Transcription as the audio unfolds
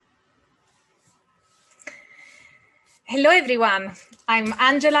Hello, everyone. I'm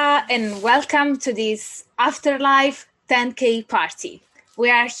Angela, and welcome to this Afterlife 10K party. We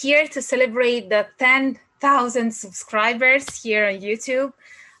are here to celebrate the 10,000 subscribers here on YouTube.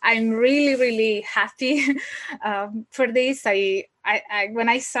 I'm really happy for this. When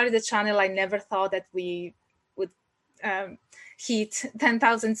I started the channel, I never thought that we would hit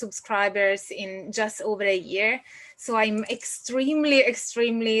 10,000 subscribers in just over a year. So I'm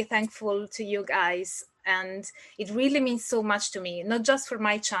extremely thankful to you guys. And it really means so much to me, not just for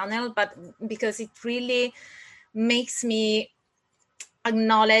my channel, but because it really makes me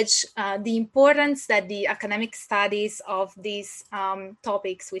acknowledge the importance that the academic studies of these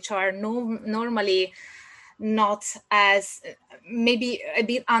topics, which are normally not as maybe a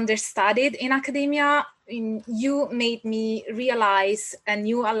bit understudied in academia, you made me realize and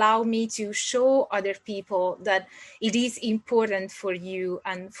you allow me to show other people that it is important for you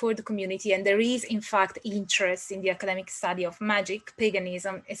and for the community. And there is, in fact, interest in the academic study of magic,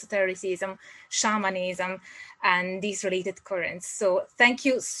 paganism, esotericism, shamanism, and these related currents. So thank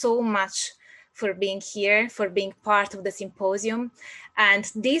you so much for being here, for being part of the symposium.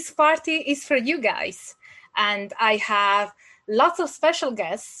 And this party is for you guys. And I have lots of special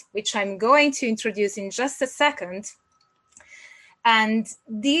guests, which I'm going to introduce in just a second. And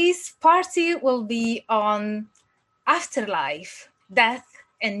this party will be on afterlife, death,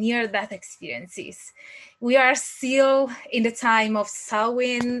 and near-death experiences. We are still in the time of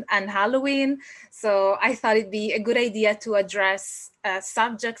Samhain and Halloween, so I thought it'd be a good idea to address a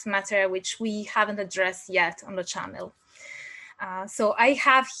subject matter which we haven't addressed yet on the channel. So I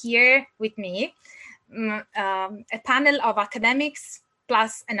have here with me a panel of academics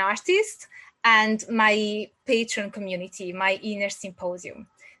plus an artist and my patron community, my inner symposium.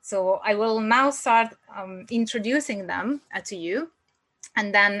 So I will now start introducing them to you,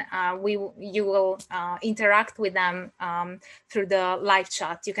 and then you will interact with them through the live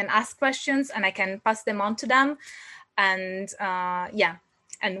chat. You can ask questions and I can pass them on to them, and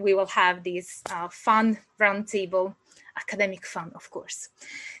and we will have this fun roundtable, academic fun, of course.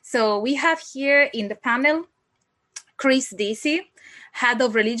 So we have here in the panel Chris Deasy, Head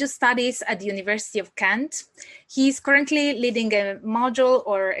of Religious Studies at the University of Kent. He's currently leading a module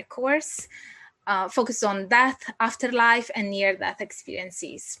or a course focused on death, afterlife, and near-death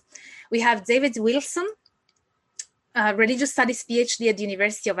experiences. We have David Wilson, Religious Studies PhD at the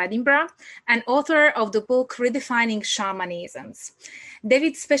University of Edinburgh, and author of the book Redefining Shamanisms.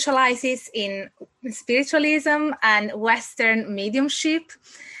 David specializes in spiritualism and Western mediumship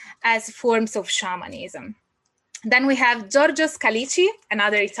as forms of shamanism. Then we have Giorgio Scalici,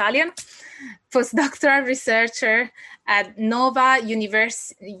 another Italian, postdoctoral researcher at Nova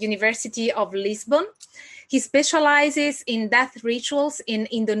University of Lisbon. He specializes in death rituals in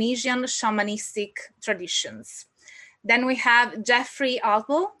Indonesian shamanistic traditions. Then we have Jeffrey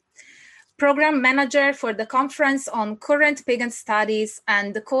Albo, program manager for the Conference on Current Pagan Studies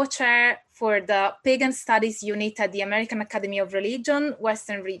and the co-chair for the Pagan Studies Unit at the American Academy of Religion,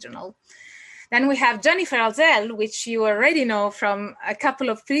 Western Regional. Then we have Jennifer Alzel, which you already know from a couple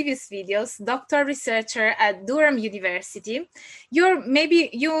of previous videos, doctoral researcher at Durham University. Maybe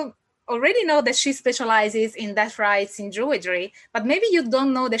you already know that she specializes in death rites in Druidry, but maybe you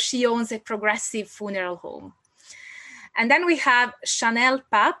don't know that she owns a progressive funeral home. And then we have Chanel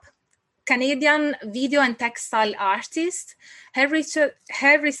Papp, Canadian video and textile artist. Her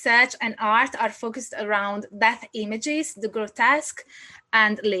research and art are focused around death images, the grotesque,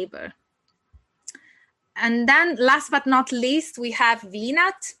 and labor. And then last but not least, we have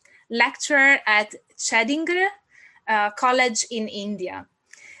Veenat, lecturer at Chedingre College in India.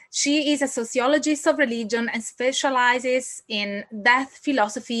 She is a sociologist of religion and specializes in death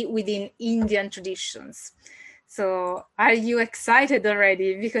philosophy within Indian traditions. So are you excited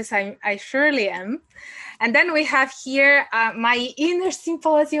already? Because I surely am. And then we have here my inner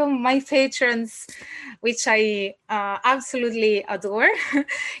symposium, my patrons, which I absolutely adore.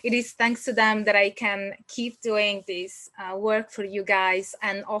 It is thanks to them that I can keep doing this work for you guys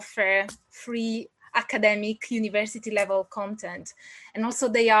and offer free academic university level content. And also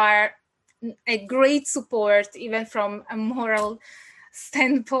they are a great support, even from a moral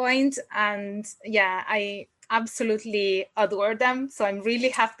standpoint. And yeah, I absolutely adore them. So I'm really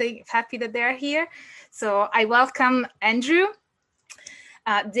happy that they're here. So I welcome Andrew,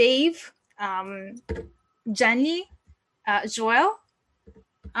 Dave, Jenny, Joel,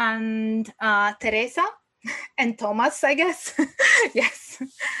 and Teresa, and Thomas, I guess. Yes.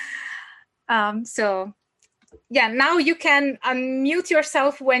 So Yeah, now you can unmute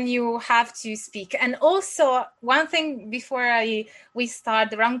yourself when you have to speak. And also, one thing before we start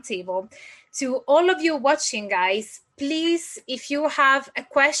the roundtable, to all of you watching, guys, please, if you have a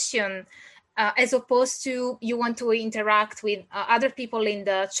question, as opposed to you want to interact with other people in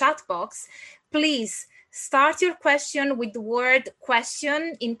the chat box, please start your question with the word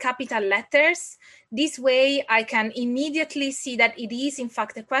question in capital letters. This way I can immediately see that it is in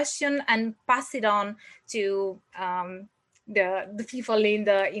fact a question and pass it on to the people in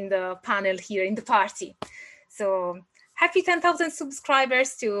the panel here in the party. So happy 10,000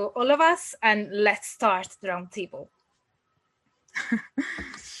 subscribers to all of us, and let's start the roundtable.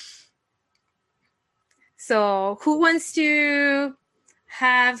 So who wants to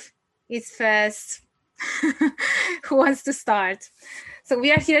have its first? Who wants to start? So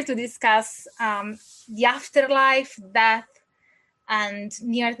we are here to discuss the afterlife, death, and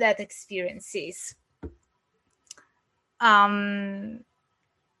near-death experiences.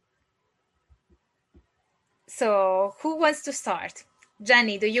 So who wants to start?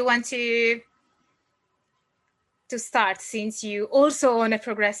 Jenny, do you want to start, since you also own a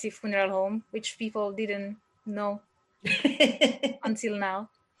progressive funeral home, which people didn't know until now?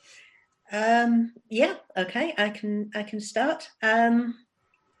 Yeah, okay, I can start.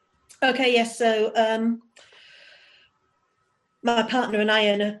 Okay, yes, so my partner and I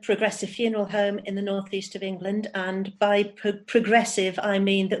own a progressive funeral home in the northeast of England, and by progressive I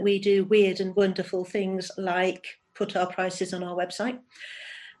mean that we do weird and wonderful things like put our prices on our website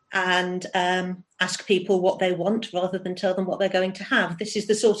and ask people what they want rather than tell them what they're going to have. This is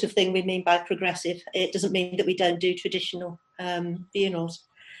the sort of thing we mean by progressive. It doesn't mean that we don't do traditional funerals.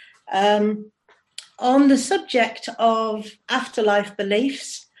 On the subject of afterlife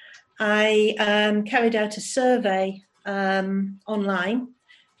beliefs, I carried out a survey online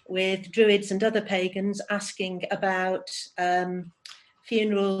with druids and other pagans asking about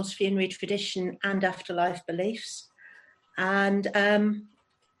funerals, funerary tradition and afterlife beliefs, and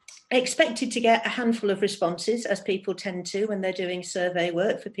expected to get a handful of responses, as people tend to when they're doing survey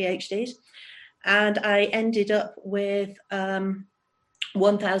work for PhDs, and I ended up with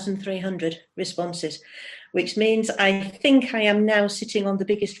 1,300 responses, which means I think I am now sitting on the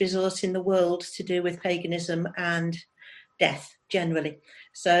biggest resource in the world to do with paganism and death generally.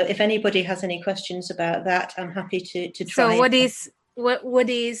 So if anybody has any questions about that, I'm happy to try. So what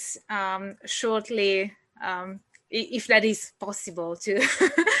is shortly, if that is possible to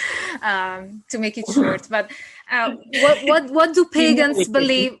to make it short, but what do pagans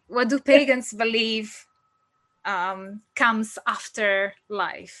believe? What do pagans believe comes after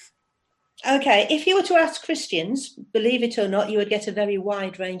life? Okay, if you were to ask Christians, believe it or not, you would get a very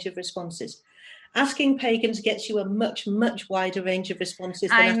wide range of responses. Asking pagans gets you a much wider range of responses.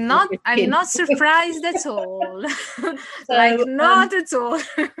 I'm not surprised at all. So, like not at all.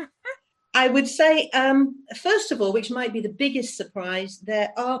 I would say, first of all, which might be the biggest surprise,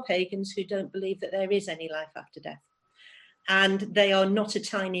 there are pagans who don't believe that there is any life after death. And they are not a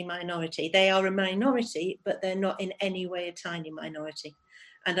tiny minority. They are a minority, but they're not in any way a tiny minority.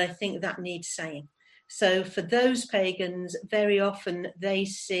 And I think that needs saying. So for those pagans, very often they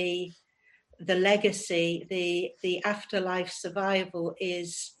see the legacy, the afterlife survival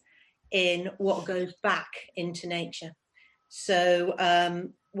is in what goes back into nature. So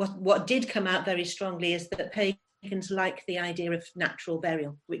what did come out very strongly is that pagans like the idea of natural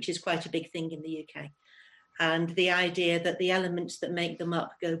burial, which is quite a big thing in the UK. And the idea that the elements that make them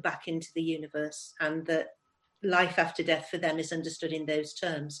up go back into the universe, and that life after death for them is understood in those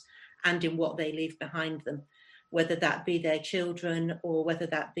terms and in what they leave behind them, whether that be their children or whether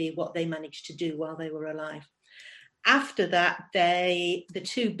that be what they managed to do while they were alive. After that, the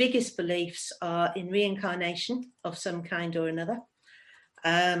two biggest beliefs are in reincarnation of some kind or another.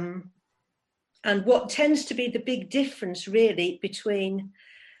 And what tends to be the big difference really between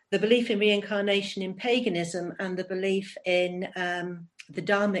the belief in reincarnation in paganism and the belief in the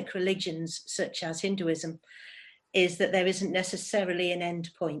dharmic religions such as Hinduism is that there isn't necessarily an end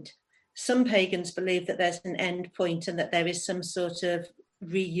point. Some pagans believe that there's an end point and that there is some sort of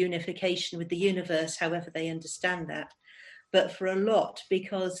reunification with the universe, however they understand that. But for a lot,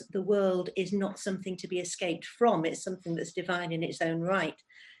 because the world is not something to be escaped from, it's something that's divine in its own right,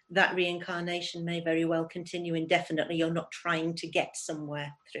 that reincarnation may very well continue indefinitely. You're not trying to get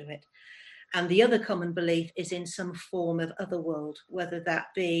somewhere through it. And the other common belief is in some form of other world, whether that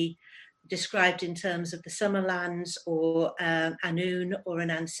be described in terms of the Summerlands or Anun or an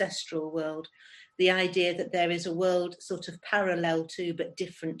ancestral world. The idea that there is a world sort of parallel to but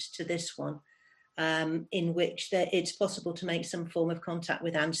different to this one, in which it's possible to make some form of contact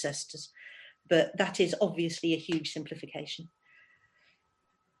with ancestors. but that is obviously a huge simplification.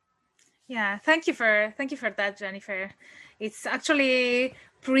 Yeah, thank you for that, Jennifer. It's actually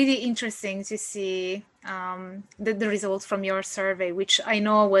pretty interesting to see the results from your survey, which I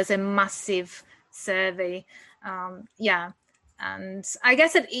know was a massive survey. Yeah, and I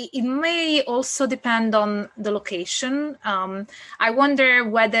guess it may also depend on the location. I wonder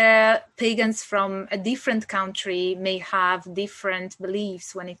whether pagans from a different country may have different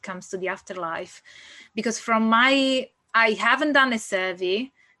beliefs when it comes to the afterlife, because I haven't done a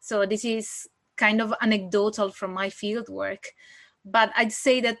survey, so this is kind of anecdotal from my field work. But I'd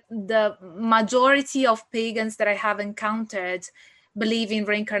say that the majority of pagans that I have encountered believe in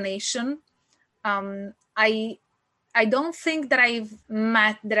reincarnation. I don't think that I've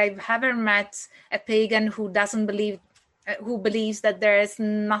ever met a pagan who doesn't believe, who believes that there is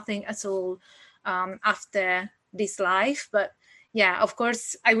nothing at all after this life. But yeah, of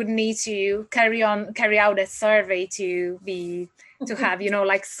course, I would need to carry out a survey to have,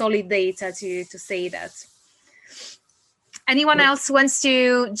 like solid data to say that. Anyone else wants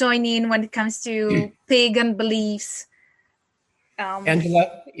to join in when it comes to pagan beliefs?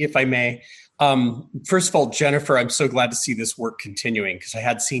 Angela, if I may, first of all, Jennifer, I'm so glad to see this work continuing, because I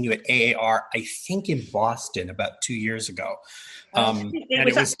had seen you at AAR, I think in Boston about 2 years ago. It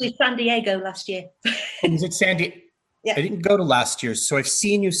was actually San Diego last year. Was it San Diego? Yeah. I didn't go to last year's, so I've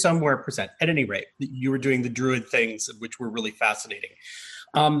seen you somewhere present. At any rate, you were doing the Druid things, which were really fascinating.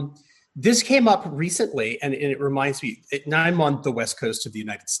 This came up recently, and it reminds me, now I'm on the West Coast of the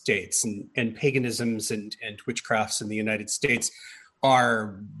United States, and paganisms and witchcrafts in the United States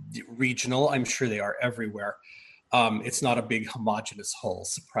are regional. I'm sure they are everywhere. It's not a big homogenous whole.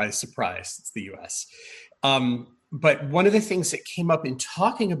 Surprise, surprise, it's the US. But one of the things that came up in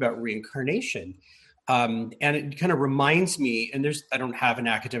talking about reincarnation, and it kind of reminds me, and I don't have an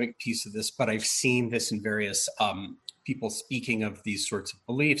academic piece of this, but I've seen this in various people speaking of these sorts of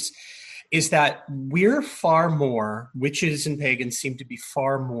beliefs, is that we're far more, witches and pagans seem to be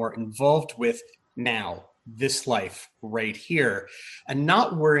far more involved with now, this life right here, and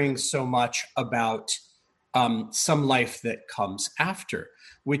not worrying so much about some life that comes after,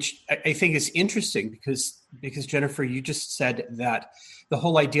 which I think is interesting because Jennifer, you just said that the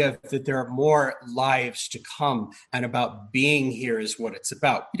whole idea that there are more lives to come and about being here is what it's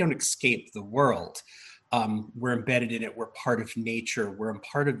about. We don't escape the world. We're embedded in it. We're part of nature. We're a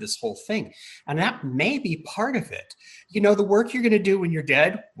part of this whole thing. And that may be part of it. The work you're going to do when you're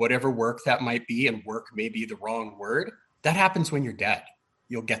dead, whatever work that might be, and work may be the wrong word, that happens when you're dead.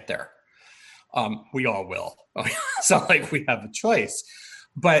 You'll get there. We all will. It's not like we have a choice.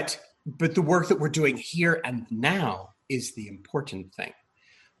 But the work that we're doing here and now is the important thing.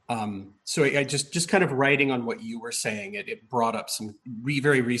 So I just kind of writing on what you were saying, it brought up some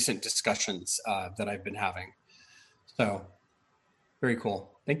very recent discussions that I've been having. So very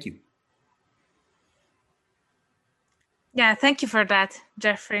cool. Thank you. Yeah, thank you for that,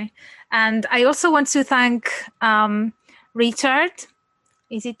 Jeffrey. And I also want to thank Richard.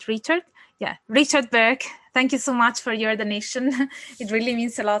 Is it Richard? Yeah, Richard Burke. Thank you so much for your donation. It really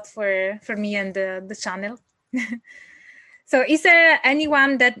means a lot for me and the channel. So is there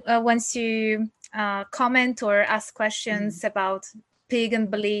anyone that wants to comment or ask questions about pagan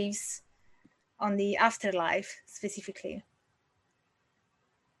beliefs on the afterlife specifically?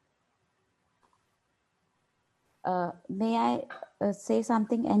 May I say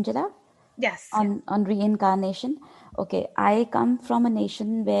something, Angela? Yes. On reincarnation. Okay, I come from a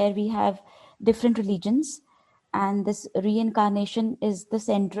nation where we have different religions, and this reincarnation is the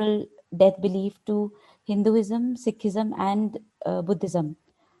central death belief to Hinduism, Sikhism, and Buddhism.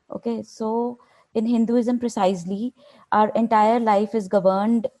 Okay, so in Hinduism precisely, our entire life is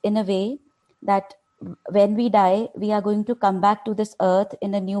governed in a way that when we die, we are going to come back to this earth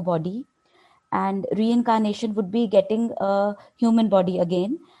in a new body, and reincarnation would be getting a human body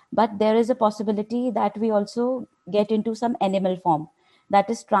again. But there is a possibility that we also get into some animal form, that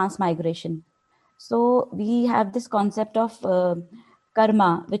is transmigration. So we have this concept of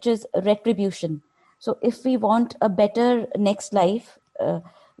karma, which is retribution. So if we want a better next life,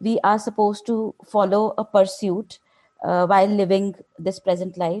 we are supposed to follow a pursuit while living this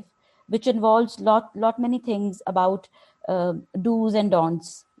present life, which involves lot many things about do's and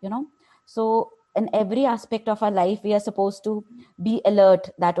don'ts, So in every aspect of our life, we are supposed to be alert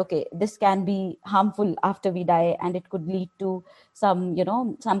that, okay, this can be harmful after we die, and it could lead to some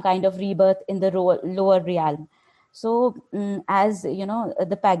kind of rebirth in the lower realm. So as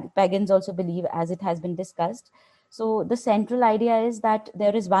the pagans also believe, as it has been discussed. So the central idea is that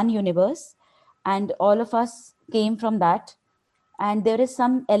there is one universe, and all of us came from that. and there is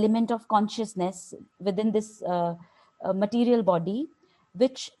some element of consciousness within this material body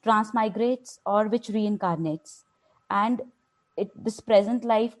which transmigrates or which reincarnates. And this present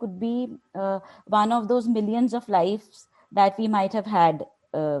life could be one of those millions of lives that we might have had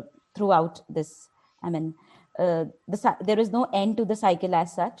throughout this. I mean, there is no end to the cycle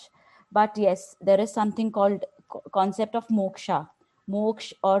as such, but yes, there is something called concept of moksha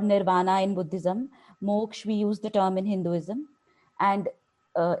or nirvana in Buddhism. Moksha, we use the term in Hinduism, and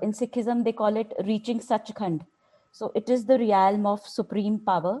in Sikhism they call it reaching Sachkhand. So it is the realm of supreme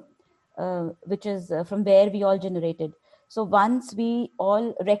power, which is from where we all generated. So once we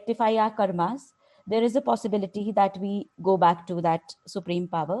all rectify our karmas, there is a possibility that we go back to that supreme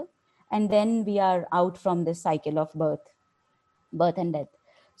power, and then we are out from this cycle of birth and death.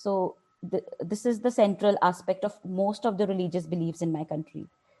 So this is the central aspect of most of the religious beliefs in my country.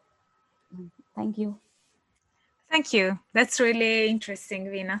 Thank you. Thank you. That's really interesting,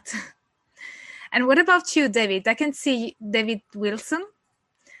 Vinat. And what about you, David? I can see David Wilson.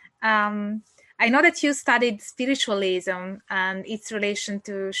 I know that you studied spiritualism and its relation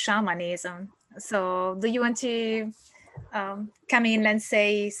to shamanism. So do you want to come in and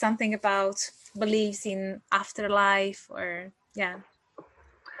say something about beliefs in afterlife, or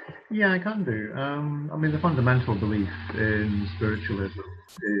Yeah, I can do. I mean, the fundamental belief in spiritualism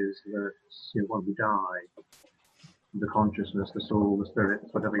is that when we die, the consciousness, the soul, the spirit,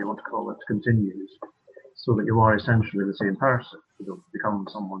 whatever you want to call it, continues, so that you are essentially the same person. You don't become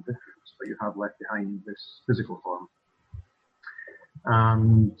someone different, but you have left behind this physical form.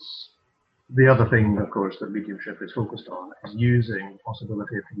 And the other thing, of course, that mediumship is focused on is using the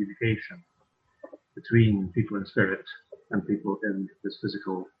possibility of communication between people in spirit and people in this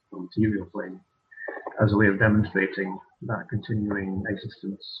physical or material plane as a way of demonstrating that continuing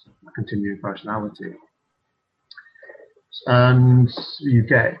existence, a continuing personality. And you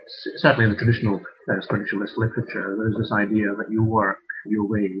get, certainly in the traditional spiritualist literature, there's this idea that you work your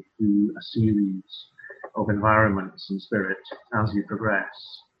way through a series of environments and spirit as you progress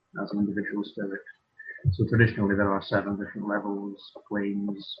as an individual spirit. So traditionally there are 7 different levels,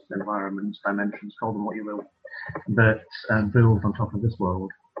 planes, environments, dimensions, call them what you will, that build on top of this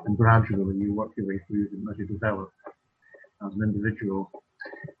world, and gradually you work your way through them as you develop as an individual.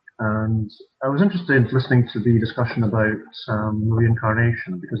 And I was interested in listening to the discussion about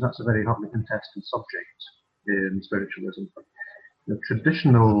reincarnation, because that's a very hotly contested subject in spiritualism. The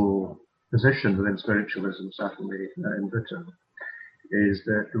traditional position within spiritualism, certainly in Britain, is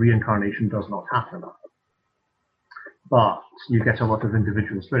that reincarnation does not happen. But you get a lot of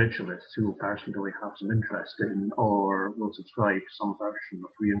individual spiritualists who will personally have some interest in or will subscribe to some version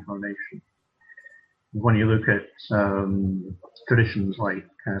of reincarnation. When you look at traditions like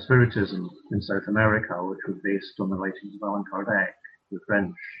Spiritism in South America, which was based on the writings of Allan Kardec, the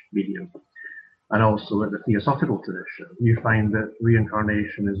French medium, and also at the Theosophical tradition, you find that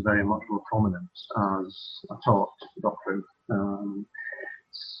reincarnation is very much more prominent as a taught doctrine.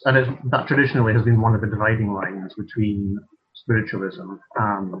 And that traditionally has been one of the dividing lines between spiritualism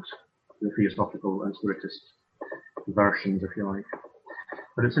and the Theosophical and Spiritist versions, if you like.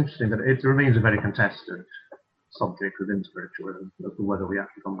 But it's interesting that it remains a very contested subject within spiritualism as to whether we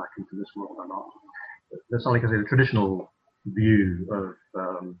actually come back into this world or not. That's not like I say, the traditional view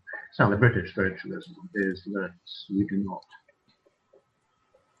of certainly British spiritualism is that we do not.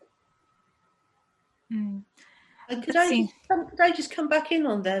 Could I just come back in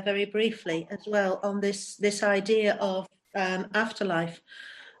on there very briefly as well on this idea of afterlife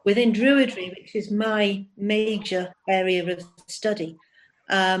within Druidry, which is my major area of study.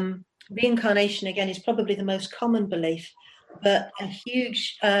 Reincarnation again is probably the most common belief, but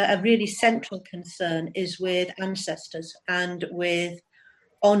a really central concern is with ancestors and with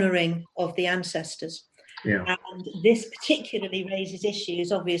honouring of the ancestors. Yeah. And this particularly raises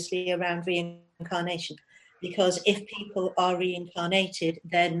issues, obviously, around reincarnation. Because if people are reincarnated,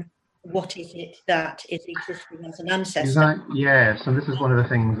 then what is it that is existing as an ancestor? Exactly. Yes, and this is one of the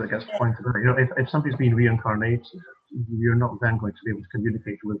things that gets pointed out. If somebody's been reincarnated, you're not then going to be able to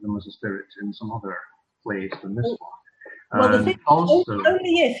communicate with them as a spirit in some other place than this one. Well, the thing also,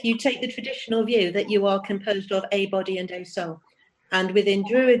 only if you take the traditional view that you are composed of a body and a soul. And within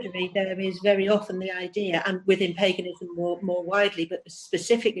Druidry, there is very often the idea, and within paganism more widely, but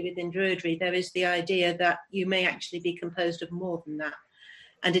specifically within Druidry, there is the idea that you may actually be composed of more than that.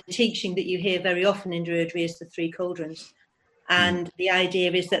 And a teaching that you hear very often in Druidry is the 3 cauldrons. And the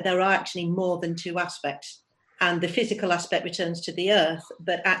idea is that there are actually more than 2 aspects. and the physical aspect returns to the earth,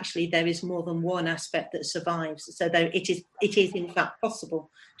 but actually there is more than one aspect that survives. So it is in fact possible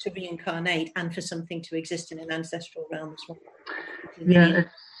to reincarnate and for something to exist in an ancestral realm as well. Yeah,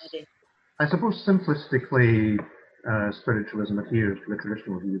 I suppose simplistically, spiritualism adheres to the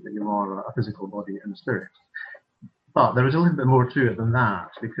traditional view that you are a physical body and a spirit. But there is a little bit more to it than that,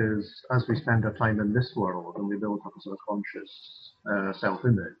 because as we spend our time in this world and we build up a sort of conscious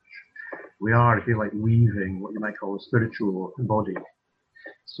self-image, we are, if you like, weaving what you might call a spiritual body.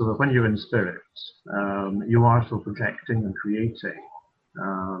 So that when you're in spirit, you are still projecting and creating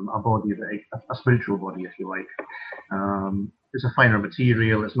a body, a spiritual body, if you like. It's a finer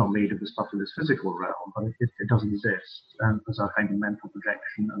material, it's not made of the stuff in this physical realm, but it does exist as a kind of mental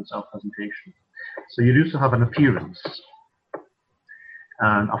projection and self-presentation. So you do still have an appearance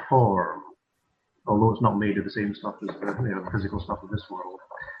and a form, although it's not made of the same stuff as the physical stuff of this world.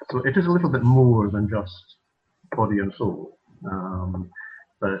 So it is a little bit more than just body and soul.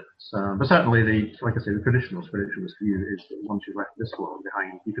 But certainly, like I say, the traditional spiritualist view is that once you've left this world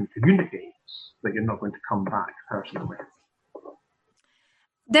behind, you can communicate that you're not going to come back personally.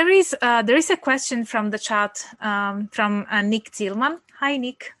 There is a question from the chat from Nick Tillman. Hi,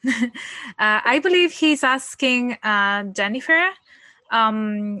 Nick. I believe he's asking Jennifer.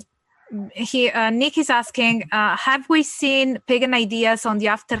 Nick is asking, have we seen pagan ideas on the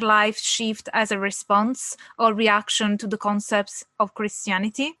afterlife shift as a response or reaction to the concepts of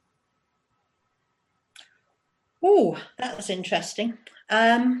Christianity? Oh, that's interesting.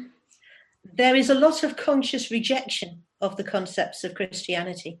 There is a lot of conscious rejection of the concepts of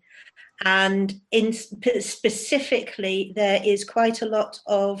Christianity. And specifically, there is quite a lot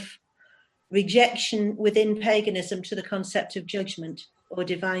of rejection within paganism to the concept of judgment or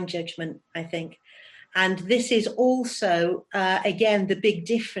divine judgment, I think. And this is also, again, the big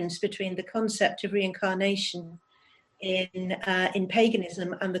difference between the concept of reincarnation in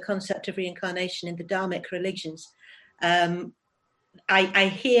paganism and the concept of reincarnation in the Dharmic religions.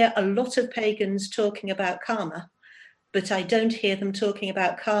 I hear a lot of pagans talking about karma, but I don't hear them talking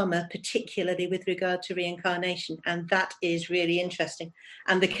about karma, particularly with regard to reincarnation. And that is really interesting.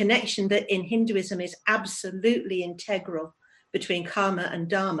 And the connection that in Hinduism is absolutely integral between karma and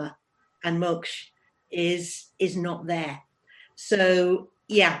dharma and moksha is not there. So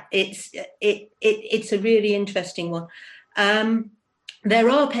yeah, it's a really interesting one.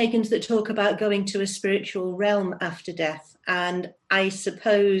 There are pagans that talk about going to a spiritual realm after death, and I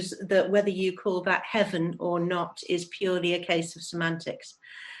suppose that whether you call that heaven or not is purely a case of semantics.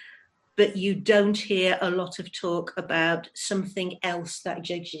 But you don't hear a lot of talk about something else that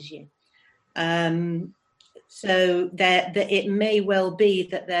judges you. So it may well be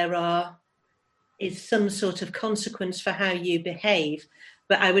that there is some sort of consequence for how you behave.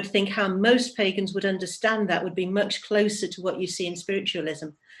 But I would think how most pagans would understand that would be much closer to what you see in spiritualism,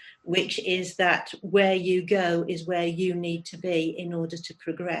 which is that where you go is where you need to be in order to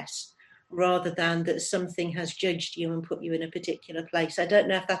progress, rather than that something has judged you and put you in a particular place. I don't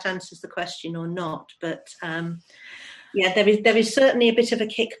know if that answers the question or not, but yeah, there is certainly a bit of a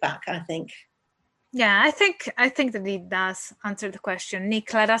kickback, I think. Yeah, I think that it does answer the question.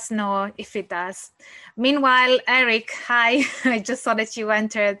 Nick, let us know if it does. Meanwhile, Eric, hi. I just saw that you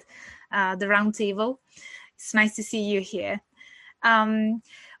entered the roundtable. It's nice to see you here.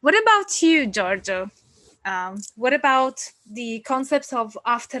 What about you, Giorgio? What about the concepts of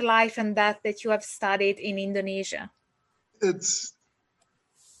afterlife and death that you have studied in Indonesia? It's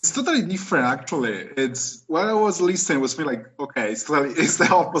totally different, actually. It's when I was listening, it was me like, okay, it's the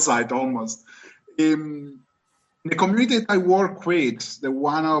opposite almost. In the community that I work with, the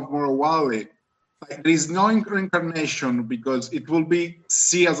one of Morowali, like, there is no reincarnation because it will be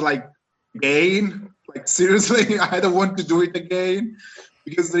seen as like gain. Like seriously, I don't want to do it again,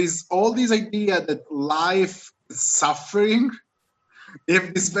 because there is all this idea that life is suffering. They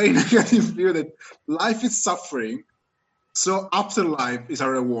have this very negative view that life is suffering, so afterlife is a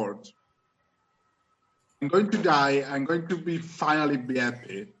reward. I'm going to die. I'm going to finally be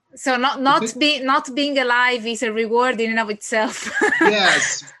happy. So not being alive is a reward in and of itself.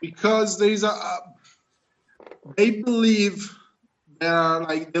 Yes, because there is they believe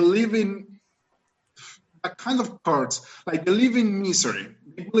they live in a kind of parts, like they live in misery.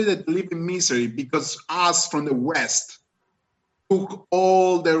 They believe that they live in misery because us from the West took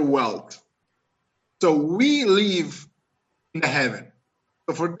all their wealth. So we live in the heaven.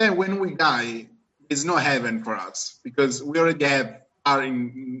 So for them, when we die, there's no heaven for us because we already are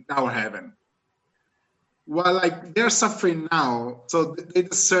in our heaven. Well, like they're suffering now, so they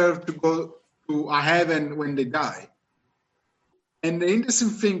deserve to go to a heaven when they die. And the interesting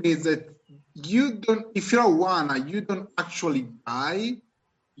thing is that if you're a Wana, you don't actually die,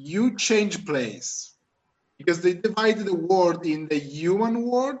 you change place. Because they divided the world in the human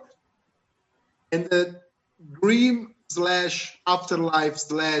world and the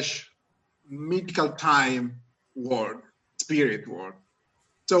dream/afterlife/mythical time world, spirit world.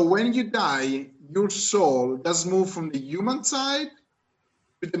 So when you die, your soul does move from the human side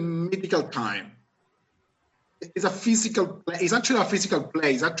to the mythical time. It's actually a physical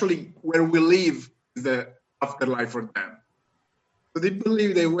place, actually where we live the afterlife for them. So they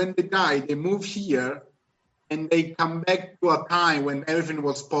believe that when they die, they move here and they come back to a time when everything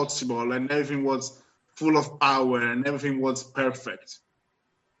was possible and everything was full of power and everything was perfect.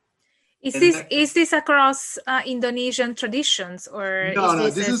 Is this across Indonesian traditions, or no?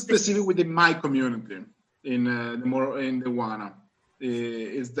 This is specific within my community in the Wana.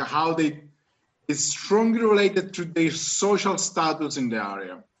 It's strongly related to their social status in the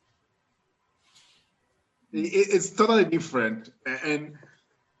area. It's totally different, and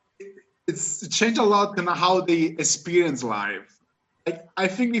it's changed a lot in how they experience life. Like, I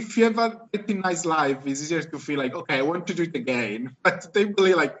think if you have a pretty nice life, it's easier to feel like, okay, I want to do it again. But they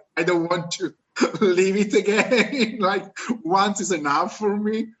believe like, I don't want to live it again. Like, once is enough for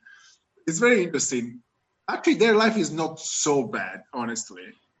me. It's very interesting. Actually, their life is not so bad,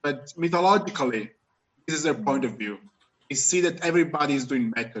 honestly. But mythologically, this is their point of view. They see that everybody is doing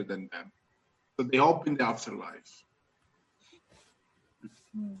better than them. So they hope in the afterlife.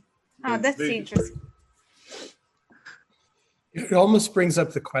 Oh, that's interesting. It almost brings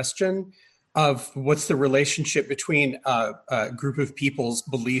up the question of what's the relationship between a group of people's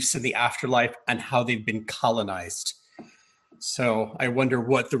beliefs in the afterlife and how they've been colonized. So I wonder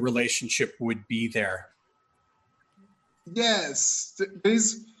what the relationship would be there. Yes,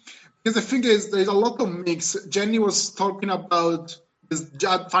 because the thing is, there's a lot of mix. Jenny was talking about this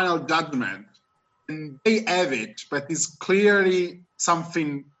final judgment, and they have it, but it's clearly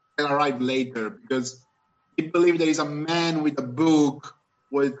something that arrived later, because they believe there is a man with a book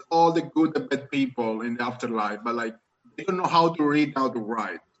with all the good and bad people in the afterlife, but like they don't know how to read, how to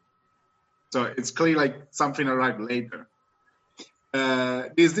write. So it's clearly like something arrived later.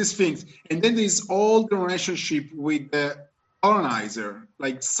 There's these things, and then there's all the relationship with the colonizer.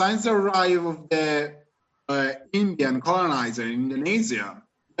 Like, since the arrival of the Indian colonizer in Indonesia,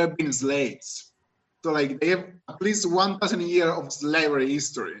 there have been slaves. So like they have at least 1,000 years of slavery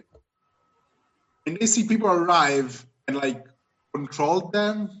history. And they see people arrive and like control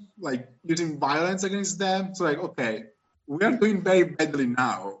them, like using violence against them. So like, okay, we are doing very badly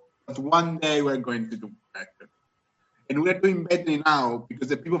now, but one day we're going to do better. And we're doing badly now because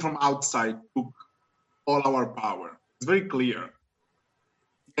the people from outside took all our power. It's very clear.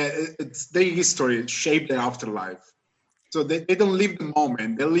 It's their history shaped their afterlife. So they don't live the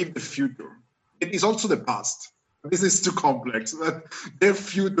moment, they live the future. It is also the past. This is too complex, but their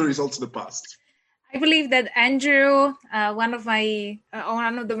future is also the past. I believe that Andrew, one of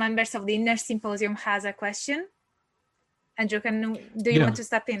the members of the Inner Symposium, has a question. Andrew, do you want to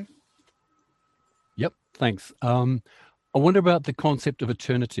step in? Yep, thanks. I wonder about the concept of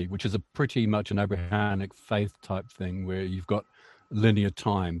eternity, which is a pretty much an Abrahamic faith type thing where you've got linear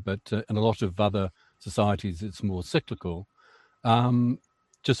time, but in a lot of other societies, it's more cyclical.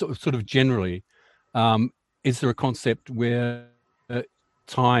 Just sort of generally, is there a concept where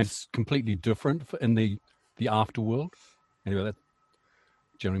time is completely different in the afterworld? Anyway, that's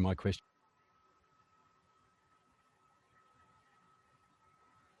generally my question.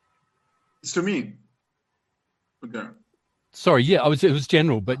 It's to me. Okay. Sorry, yeah, it was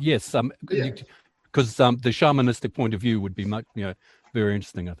general, but yes, because the shamanistic point of view would be much, very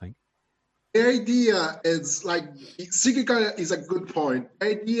interesting, I think. The idea is like, cyclical is a good point. The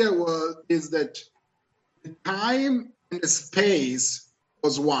idea is that the time and the space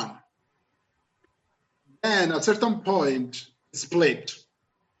was one. Then at a certain point, split.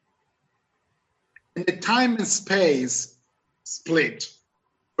 And the time and space split.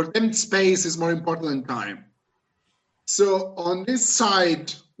 For them, space is more important than time. So on this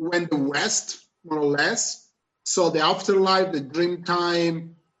side went the West, more or less. So the afterlife, the dream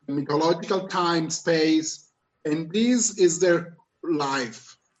time, the mythological time, space, and this is their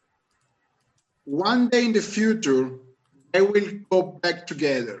life. One day in the future, they will go back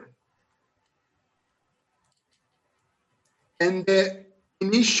together. And the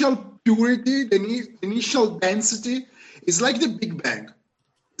initial purity, the initial density is like the Big Bang.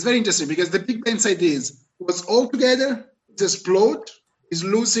 It's very interesting because the Big Bang side was all together, it explode, is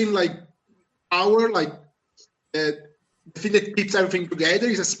losing like power, like the thing that keeps everything together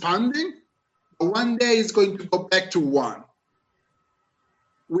is expanding. But one day it's going to go back to one.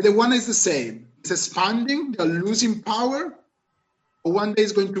 with the one is the same. It's expanding, they're losing power, but one day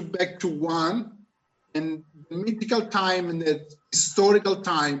it's going to back to one, and the mythical time and the historical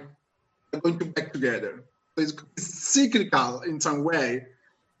time are going to back together. So it's cyclical in some way.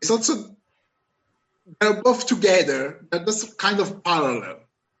 It's also, they're both together, but that's kind of parallel.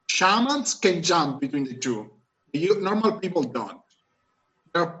 Shamans can jump between the two. Normal people don't.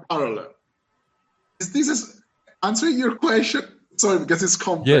 They're parallel. Is this answering your question? Sorry, because it's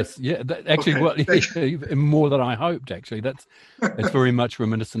complex. Yes, yeah. Actually, okay, more than I hoped. Actually, it's very much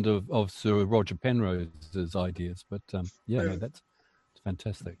reminiscent of Sir Roger Penrose's ideas. But no, that's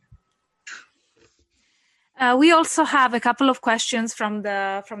fantastic. We also have a couple of questions from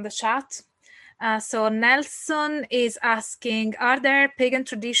the chat. So Nelson is asking, are there pagan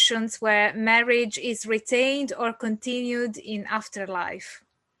traditions where marriage is retained or continued in afterlife?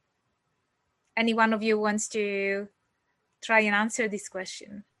 Any one of you wants to try and answer this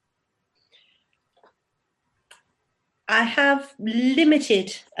question? I have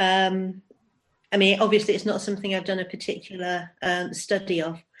limited, obviously it's not something I've done a particular study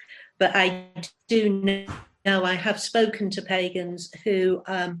of, but I do know I have spoken to pagans who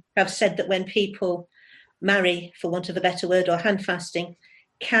have said that when people marry, for want of a better word, or hand fasting,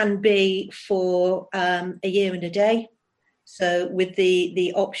 can be for a year and a day. So with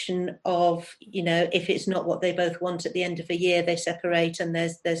the option of, if it's not what they both want at the end of a year, they separate and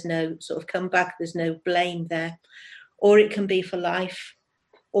there's no sort of comeback, there's no blame there. Or it can be for life,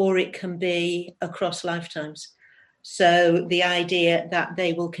 or it can be across lifetimes. So the idea that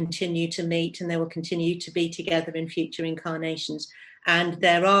they will continue to meet and they will continue to be together in future incarnations. And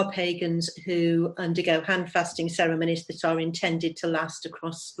there are pagans who undergo hand fasting ceremonies that are intended to last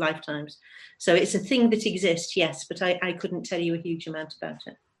across lifetimes. So it's a thing that exists, yes, but I couldn't tell you a huge amount about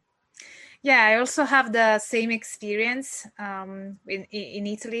it. Yeah, I also have the same experience in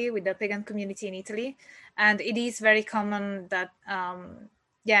Italy, with the pagan community in Italy. And it is very common that,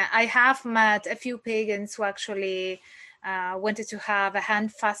 I have met a few pagans who actually wanted to have a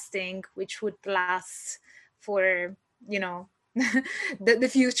hand fasting, which would last for, the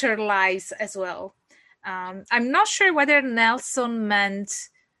future lives as well. I'm not sure whether Nelson meant,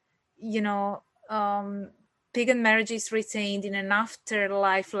 pagan marriage is retained in an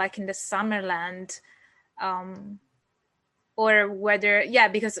afterlife, like in the Summerland, or whether,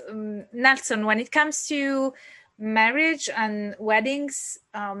 because Nelson, when it comes to marriage and weddings,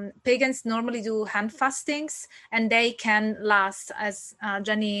 pagans normally do hand fastings, and they can last, as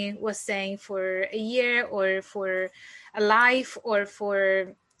Jenny was saying, for a year or for a life or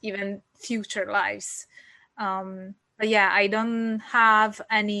for even future lives. But I don't have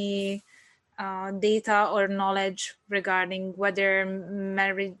any data or knowledge regarding whether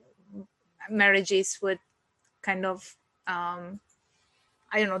marriages would kind of, I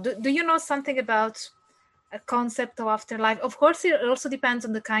don't know. Do you know something about a concept of afterlife? Of course, it also depends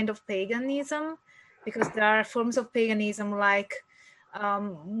on the kind of paganism, because there are forms of paganism like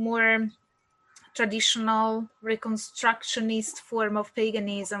more traditional reconstructionist form of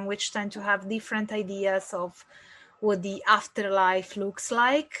paganism, which tend to have different ideas of what the afterlife looks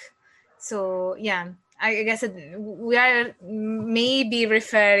like. So I guess we are maybe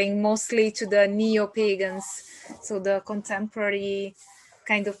referring mostly to the neo-pagans, so the contemporary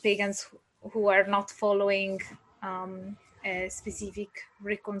kind of pagans who are not following a specific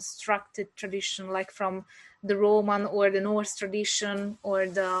reconstructed tradition, like from the Roman or the Norse tradition or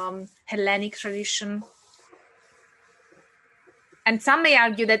the Hellenic tradition. And some may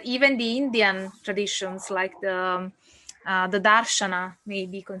argue that even the Indian traditions, like the darshana, may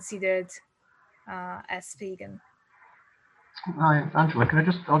be considered as pagan. Hi, Angela,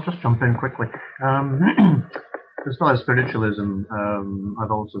 I'll just jump in quickly. As far as spiritualism, I've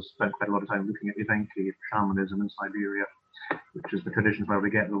also spent quite a lot of time looking at Evenki shamanism in Siberia, which is the tradition where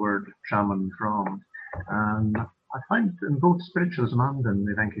we get the word shaman from. And I find in both spiritualism and in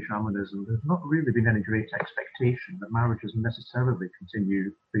Evenki shamanism, there's not really been any great expectation that marriages necessarily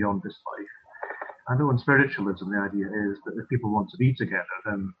continue beyond this life. I know in spiritualism, the idea is that if people want to be together,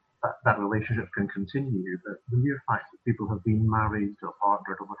 then that relationship can continue. But the mere fact that people have been married or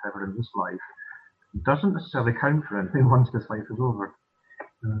partnered or whatever in this life doesn't necessarily count for anything once this life is over.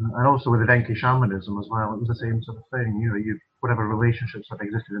 And also with Evenki shamanism as well, it was the same sort of thing. Whatever relationships have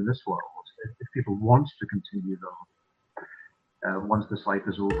existed in this world, if people want to continue them once this life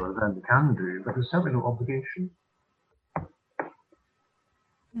is over, then they can do, but there's certainly no obligation.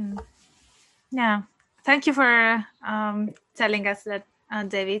 Yeah, thank you for telling us that,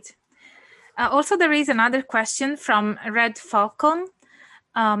 David. Also, there is another question from Red Falcon.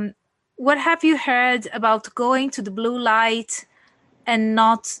 What have you heard about going to the blue light and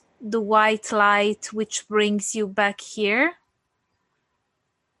not the white light which brings you back here?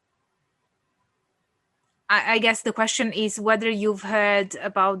 I guess the question is whether you've heard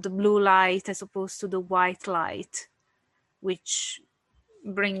about the blue light as opposed to the white light, which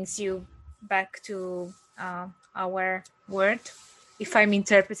brings you back to our world, if I'm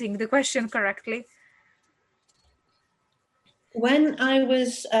interpreting the question correctly. When I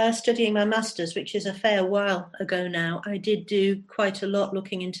was studying my master's, which is a fair while ago now, I did do quite a lot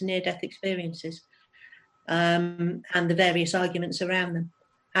looking into near-death experiences and the various arguments around them.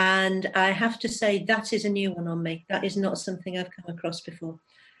 And I have to say that is a new one on me. That is not something I've come across before.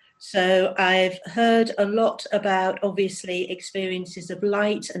 So I've heard a lot about, obviously, experiences of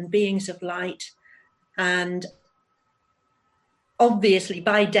light and beings of light, and obviously,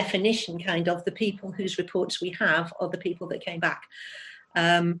 by definition, kind of, the people whose reports we have are the people that came back.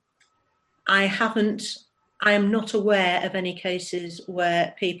 I am not aware of any cases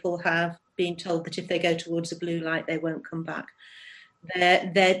where people have been told that if they go towards a blue light, they won't come back.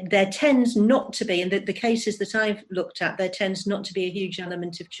 There tends not to be, in the cases that I've looked at, there tends not to be a huge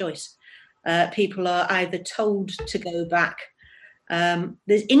element of choice. People are either told to go back.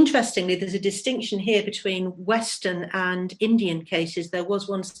 Interestingly, there's a distinction here between Western and Indian cases. There was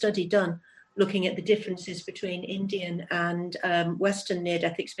one study done looking at the differences between Indian and Western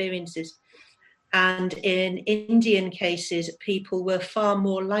near-death experiences. And in Indian cases, people were far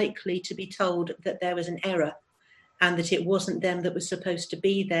more likely to be told that there was an error and that it wasn't them that was supposed to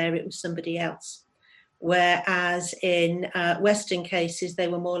be there, it was somebody else. Whereas in Western cases, they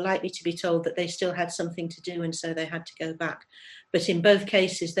were more likely to be told that they still had something to do and so they had to go back. But in both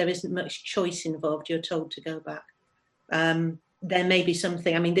cases, there isn't much choice involved. You're told to go back. There may be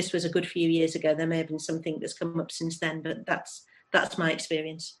something, I mean, this was a good few years ago. There may have been something that's come up since then, but that's my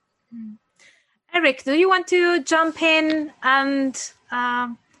experience. Eric, do you want to jump in and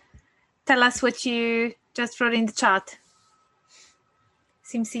tell us what you just wrote in the chat?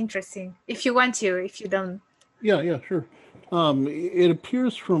 Seems interesting. If you want to, if you don't. Yeah, sure. It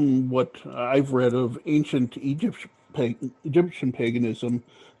appears from what I've read of ancient Egyptian paganism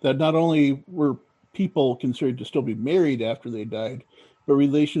that not only were people considered to still be married after they died, but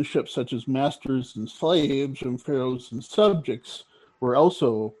relationships such as masters and slaves and pharaohs and subjects were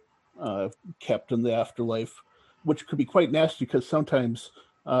also kept in the afterlife, which could be quite nasty because sometimes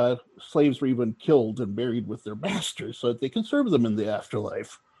slaves were even killed and buried with their masters so that they can serve them in the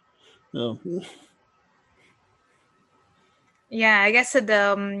afterlife. Yeah, I guess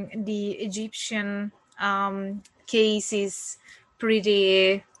the Egyptian case is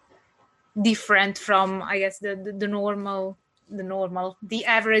pretty different from, I guess, the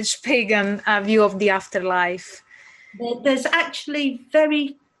average pagan view of the afterlife. There's actually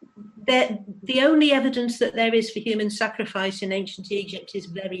the only evidence that there is for human sacrifice in ancient Egypt is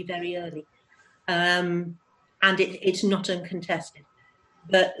very, very early. And it's not uncontested.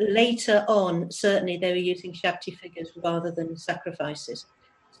 But later on, certainly they were using Shakti figures rather than sacrifices.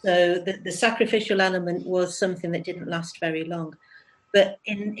 So the sacrificial element was something that didn't last very long. But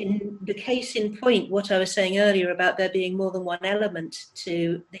in the case in point, what I was saying earlier about there being more than one element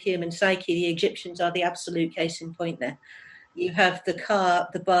to the human psyche, the Egyptians are the absolute case in point there. You have the car,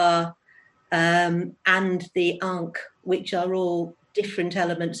 the bar, and the ankh, which are all different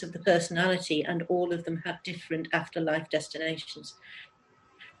elements of the personality, and all of them have different afterlife destinations.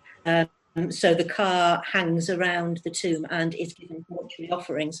 So the car hangs around the tomb and is given mortuary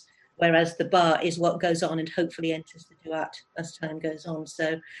offerings, whereas the bar is what goes on and hopefully enters the duat as time goes on.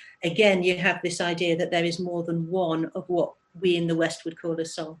 So again, you have this idea that there is more than one of what we in the West would call a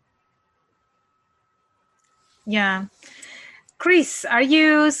soul. Yeah. Chris, are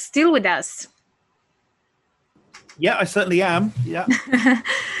you still with us? Yeah, I certainly am. Yeah.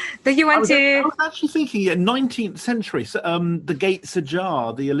 Do you want to? I was actually thinking, 19th century, The Gates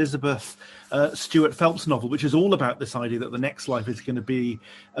Ajar, the Elizabeth Stuart Phelps novel, which is all about this idea that the next life is going to be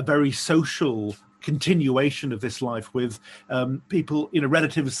a very social continuation of this life with people,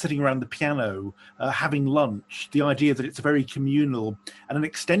 relatives sitting around the piano, having lunch, the idea that it's very communal and an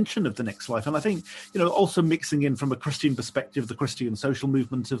extension of the next life. And I think, also mixing in from a Christian perspective, the Christian social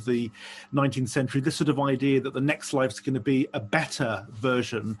movement of the 19th century, this sort of idea that the next life's going to be a better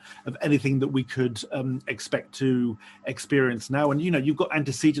version of anything that we could expect to experience now. And, you've got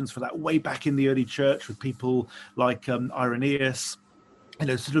antecedents for that way back in the early church with people like Irenaeus,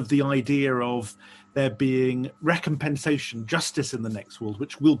 sort of the idea of there being recompensation, justice in the next world,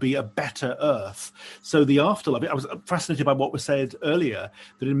 which will be a better earth. So the afterlife, I was fascinated by what was said earlier,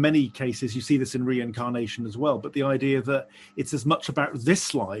 that in many cases, you see this in reincarnation as well, but the idea that it's as much about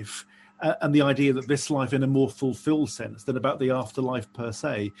this life and the idea that this life in a more fulfilled sense than about the afterlife per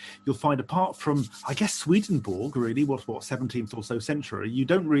se, you'll find apart from, I guess, Swedenborg, really, what 17th or so century, you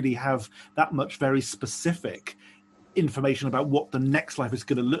don't really have that much very specific information about what the next life is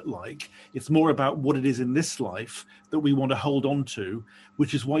going to look like. It's more about what it is in this life that we want to hold on to,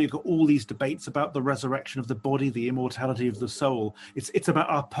 which is why you've got all these debates about the resurrection of the body, the immortality of the soul. It's about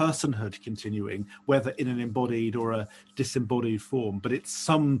our personhood continuing, whether in an embodied or a disembodied form, but it's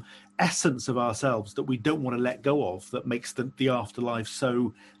some essence of ourselves that we don't want to let go of that makes the afterlife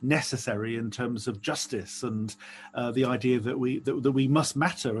so necessary in terms of justice and the idea that we must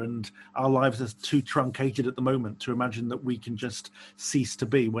matter, and our lives are too truncated at the moment to imagine that we can just cease to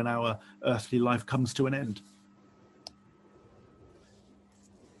be when our earthly life comes to an end.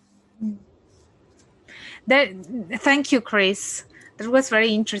 Thank you, Chris. That was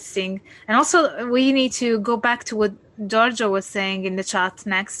very interesting. And also, we need to go back to what Giorgio was saying in the chat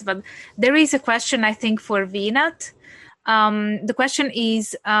next. But there is a question, I think, for Vinat. The question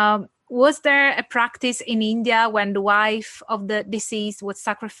is, was there a practice in India when the wife of the deceased was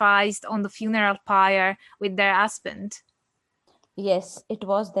sacrificed on the funeral pyre with their husband? Yes, it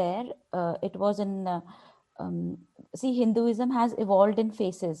was there. It was in, see, Hinduism has evolved in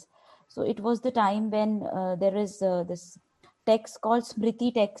phases. So it was the time when there is this text called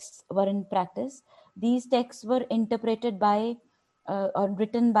Smriti texts were in practice. These texts were interpreted by or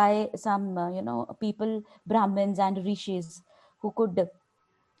written by some, people, Brahmins and rishis who could,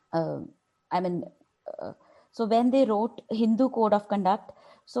 so when they wrote Hindu code of conduct,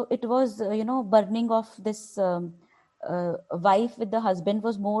 so it was, burning of this wife with the husband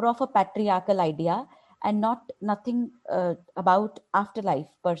was more of a patriarchal idea and nothing about afterlife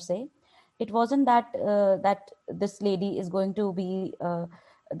per se. It wasn't that that this lady is going to be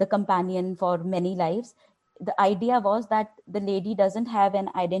the companion for many lives. The idea was that the lady doesn't have an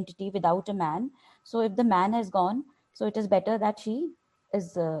identity without a man. So if the man has gone, so it is better that she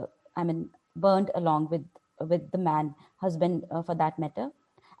is, burned along with the man, husband for that matter.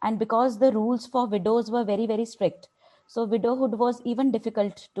 And because the rules for widows were very, very strict, so widowhood was even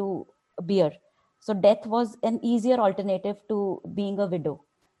difficult to bear. So death was an easier alternative to being a widow.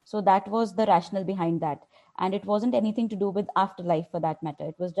 So that was the rationale behind that. And it wasn't anything to do with afterlife for that matter.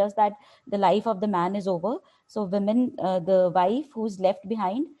 It was just that the life of the man is over. So women, the wife who's left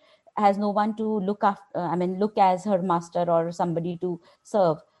behind has no one to look after, look as her master or somebody to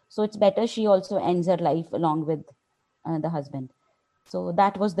serve. So it's better she also ends her life along with the husband. So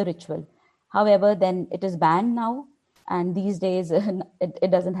that was the ritual. However, then it is banned now. And these days,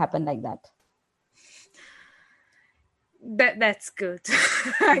 it doesn't happen like that. That's good,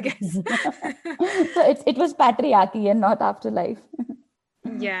 I guess. So it was patriarchy and not afterlife.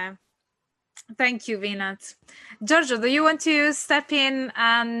 Yeah. Thank you, Vinat. Giorgio, do you want to step in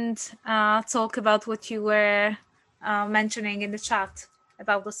and talk about what you were mentioning in the chat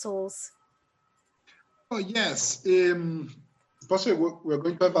about the souls? Oh, yes. Possibly we're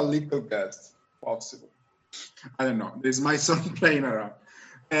going to have a little guest, possible. I don't know. There's my son playing around.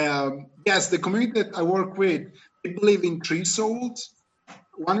 Yes, the community that I work with, they believe in three souls.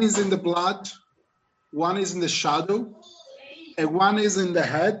 One is in the blood, one is in the shadow, and one is in the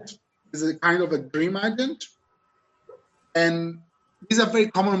head. It's a kind of a dream agent. And this is a very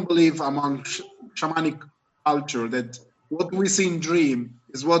common belief among shamanic culture that what we see in dream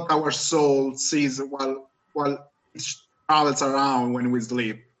is what our soul sees while it travels around when we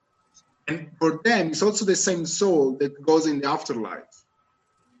sleep. And for them, it's also the same soul that goes in the afterlife.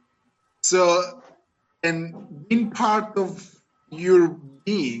 So, and being part of your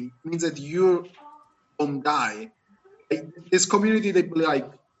being means that you don't die. This community, they believe,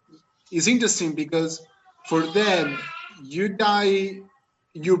 like, is interesting because for them, you die,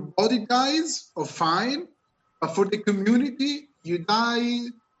 your body dies, or fine, but for the community, you die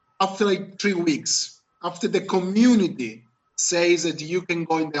after like 3 weeks, after the community says that you can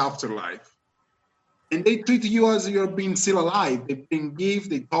go in the afterlife. And they treat you as you're being still alive. They bring gifts,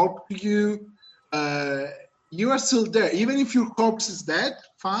 they talk to you. You are still there. Even if your corpse is dead,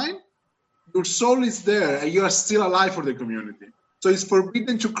 fine, your soul is there and you are still alive for the community. So it's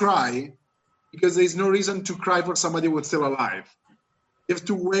forbidden to cry because there's no reason to cry for somebody who's still alive. You have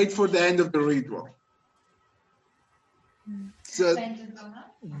to wait for the end of the ritual. So,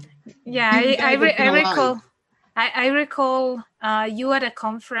 yeah, I recall you at a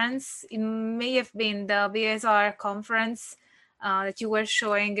conference. It may have been the BSR conference that you were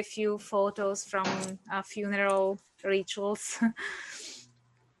showing a few photos from funeral rituals.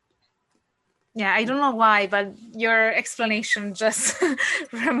 Yeah, I don't know why, but your explanation just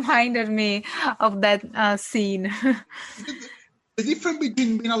reminded me of that scene. the difference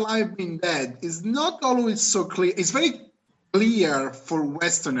between being alive and being dead is not always so clear. It's very clear for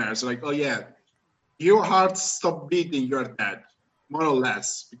Westerners, like, oh yeah, your heart stopped beating, you're dead, more or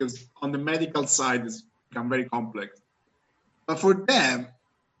less, because on the medical side it's become very complex. But for them,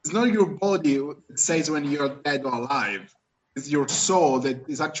 it's not your body that says when you're dead or alive. It's your soul that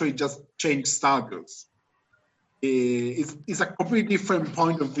is actually just changed status. It's a completely different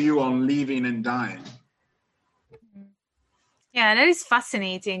point of view on living and dying. Yeah, that is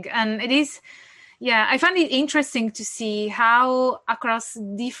fascinating. And it is, yeah, I find it interesting to see how across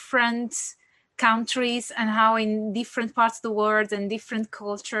different countries and how in different parts of the world and different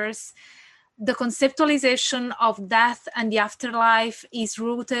cultures, the conceptualization of death and the afterlife is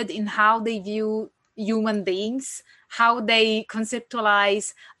rooted in how they view human beings, how they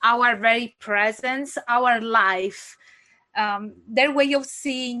conceptualize our very presence, our life. Their way of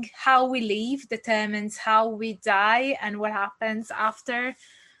seeing how we live determines how we die and what happens after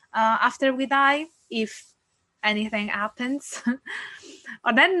we die, if anything happens.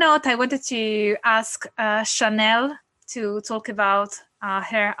 On that note, I wanted to ask Chanel to talk about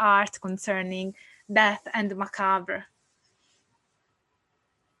her art concerning death and the macabre.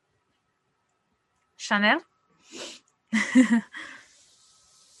 Chanel?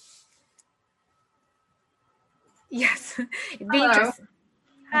 Yes, it'd be interesting.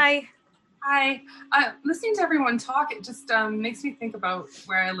 Hi. Hi. Listening to everyone talk, it just makes me think about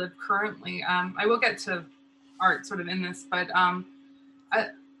where I live currently. I will get to art sort of in this, but I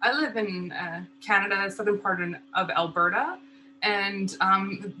live in Canada, southern part of Alberta, and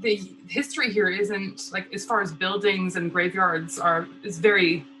the history here isn't, like, as far as buildings and graveyards is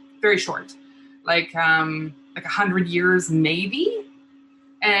very, very short, like 100 years maybe,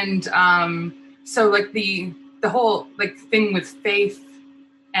 and so like the whole like thing with faith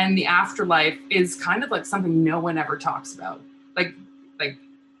and the afterlife is kind of like something no one ever talks about. Like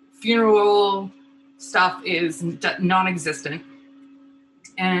funeral stuff is non-existent.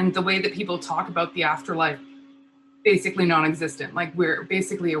 And the way that people talk about the afterlife, basically non-existent. Like we're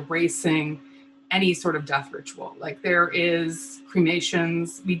basically erasing any sort of death ritual. Like there is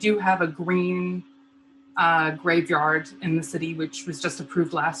cremations. We do have a green graveyard in the city, which was just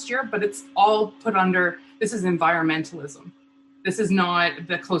approved last year, but it's all put under, this is environmentalism. This is not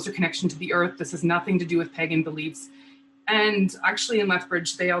the closer connection to the earth. This has nothing to do with pagan beliefs. And actually in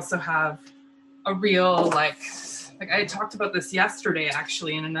Lethbridge, they also have a real, like I talked about this yesterday,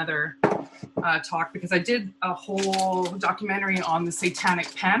 actually, in another talk, because I did a whole documentary on the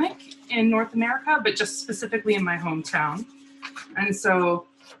Satanic Panic in North America, but just specifically in my hometown. And so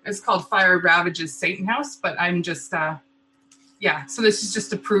it's called Fire Ravages Satan House, but I'm just, so this is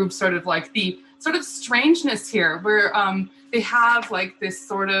just to prove sort of like the sort of strangeness here where they have like this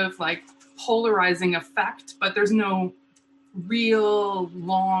sort of like polarizing effect, but there's no real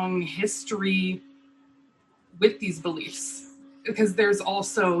long history with these beliefs, because there's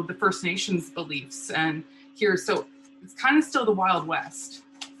also the First Nations beliefs and here, so it's kind of still the Wild West.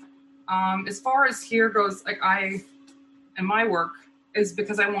 As far as here goes, like and my work is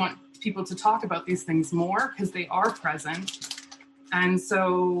because I want people to talk about these things more because they are present. And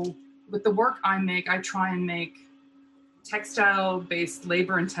so with the work I make, I try and make textile-based,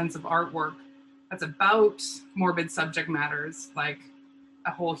 labor-intensive artwork that's about morbid subject matters, like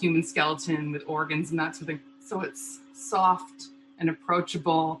a whole human skeleton with organs and that sort of thing. So it's soft and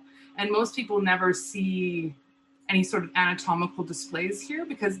approachable. And most people never see any sort of anatomical displays here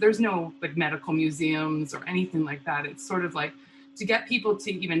because there's no like medical museums or anything like that. It's sort of like to get people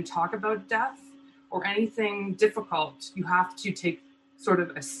to even talk about death or anything difficult, you have to take sort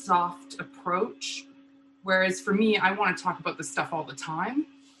of a soft approach. Whereas for me, I want to talk about this stuff all the time,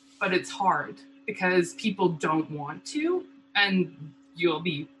 but it's hard because people don't want to, and you'll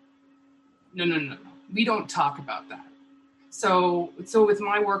be, no. We don't talk about that. So with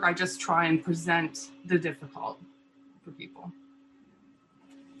my work, I just try and present the difficult for people.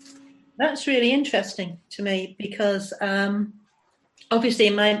 That's really interesting to me because obviously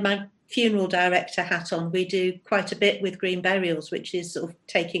in my funeral director hat on, we do quite a bit with green burials, which is sort of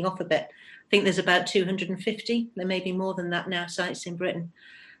taking off a bit. I think there's about 250, there may be more than that now, sites in Britain.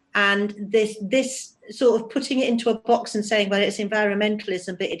 And this sort of putting it into a box and saying, well, it's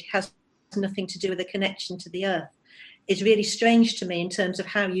environmentalism, but it has nothing to do with a connection to the earth is really strange to me in terms of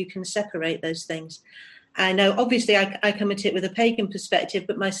how you can separate those things. I know, obviously, I come at it with a pagan perspective,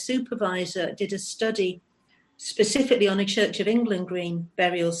 but my supervisor did a study specifically on a Church of England green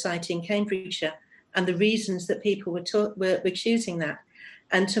burial site in Cambridgeshire and the reasons that people were choosing that.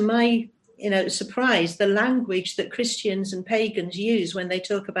 And to my surprise, the language that Christians and pagans use when they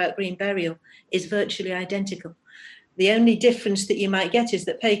talk about green burial is virtually identical. The only difference that you might get is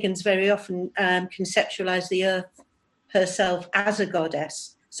that pagans very often conceptualize the earth herself as a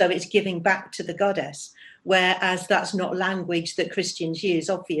goddess. So it's giving back to the goddess, whereas that's not language that Christians use,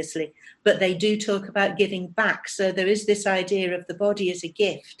 obviously, but they do talk about giving back. So there is this idea of the body as a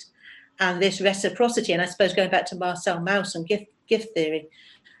gift and this reciprocity. And I suppose going back to Marcel Mauss and gift theory,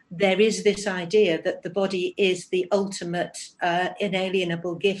 there is this idea that the body is the ultimate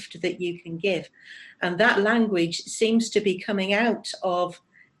inalienable gift that you can give. And that language seems to be coming out of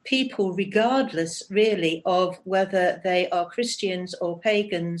people, regardless really of whether they are Christians or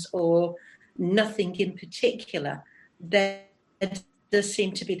pagans or nothing in particular. There does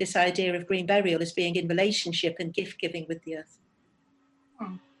seem to be this idea of green burial as being in relationship and gift giving with the earth.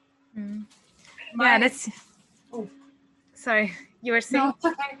 Yeah, that's. Oh, sorry, you were saying. No, it's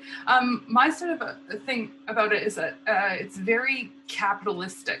okay. My sort of a thing about it is that it's very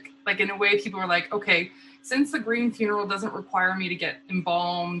capitalistic. Like in a way, people are like, okay, since the green funeral doesn't require me to get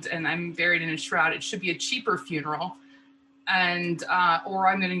embalmed and I'm buried in a shroud, it should be a cheaper funeral, and or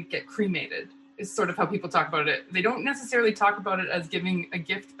I'm going to get cremated. Is sort of how people talk about it. They don't necessarily talk about it as giving a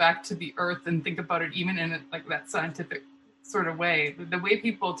gift back to the earth and think about it even in like that scientific sort of way. The way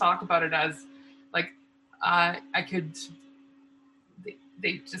people talk about it as like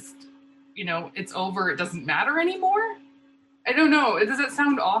they just, you know, it's over, it doesn't matter anymore. I don't know. Does it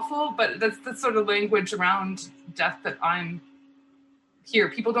sound awful? But that's the sort of language around death that I'm here.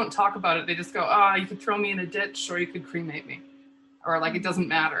 People don't talk about it. They just go, you could throw me in a ditch or you could cremate me. Or like, it doesn't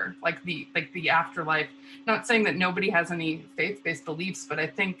matter. Like the afterlife. Not saying that nobody has any faith-based beliefs, but I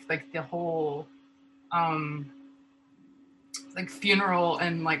think like the whole like funeral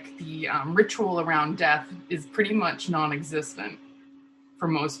and like the ritual around death is pretty much non-existent for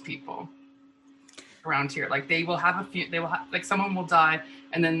most people around here. Like they will have like someone will die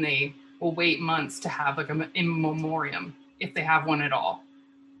and then they will wait months to have like an in memoriam if they have one at all.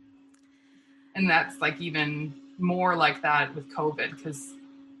 And that's like even more like that with COVID, because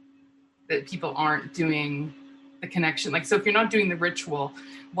that people aren't doing the connection. Like, so if you're not doing the ritual,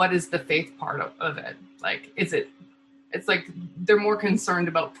 what is the faith part of it? Like, it's like they're more concerned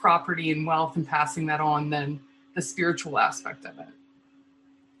about property and wealth and passing that on than the spiritual aspect of it.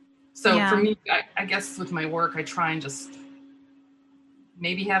 So for me, I guess with my work, I try and just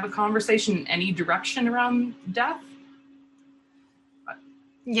maybe have a conversation in any direction around death.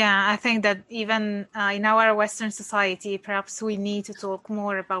 Yeah, I think that even in our Western society, perhaps we need to talk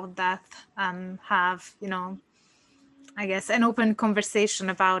more about death and have, you know, I guess, an open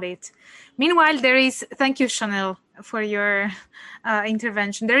conversation about it. Meanwhile, thank you, Chanel, for your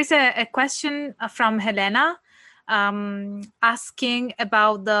intervention. There is a question from Helena asking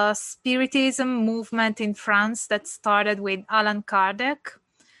about the Spiritism movement in France that started with Allan Kardec.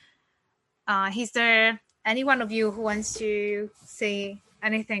 Is there any one of you who wants to say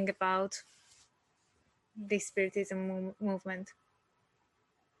anything about the Spiritism movement?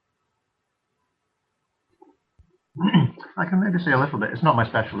 I can maybe say a little bit. It's not my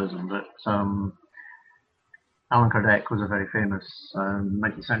specialism, but Allan Kardec was a very famous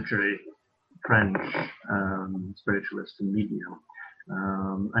 19th century French spiritualist and medium.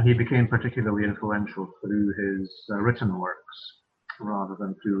 And he became particularly influential through his written works rather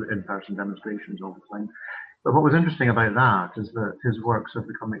than through in-person demonstrations all the time. But what was interesting about that is that his works have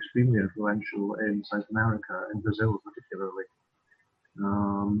become extremely influential in South America, in Brazil particularly.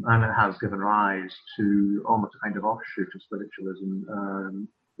 And it has given rise to almost a kind of offshoot of spiritualism,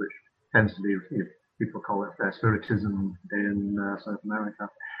 which tends to be, people call it spiritism in South America.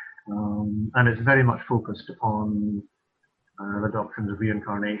 And it's very much focused upon the doctrines of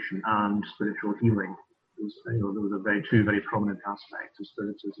reincarnation and spiritual healing. Those are two very prominent aspects of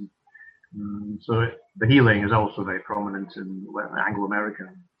spiritism. So the healing is also very prominent in Anglo-American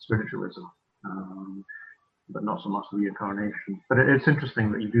spiritualism, but not so much reincarnation. But it's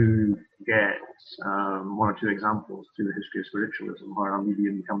interesting that you do get one or two examples through the history of spiritualism where a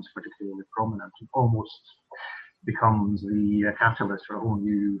medium becomes particularly prominent and almost becomes the catalyst for a whole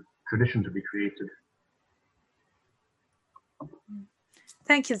new tradition to be created.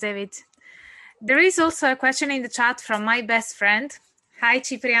 Thank you, David. There is also a question in the chat from my best friend. Hi,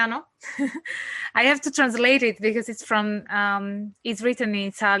 Cipriano. I have to translate it because it's written in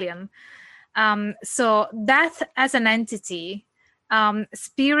Italian. So death as an entity,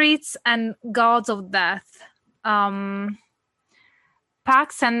 spirits and gods of death,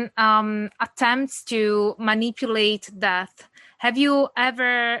 pacts and attempts to manipulate death. Have you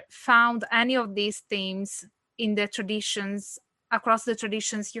ever found any of these themes in the traditions, across the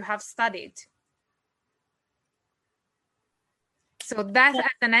traditions you have studied? So death as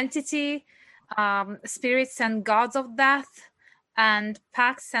an entity, spirits and gods of death, and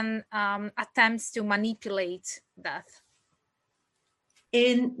pacts and attempts to manipulate death?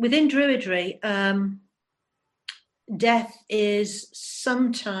 Within Druidry, death is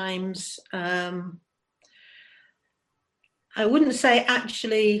sometimes, I wouldn't say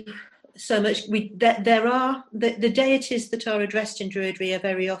actually so much. There are the deities that are addressed in Druidry are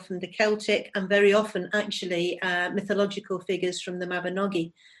very often the Celtic and very often actually mythological figures from the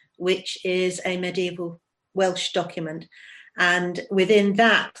Mabinogi, which is a medieval Welsh document. And within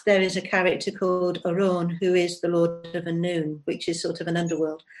that, there is a character called Aron, who is the Lord of Annwn, which is sort of an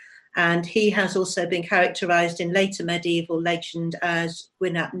underworld. And he has also been characterized in later medieval legend as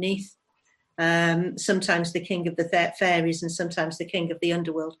Gwynap Neath, sometimes the king of the fairies and sometimes the king of the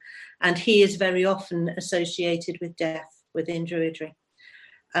underworld. And he is very often associated with death within Druidry.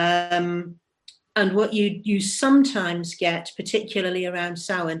 And what you sometimes get, particularly around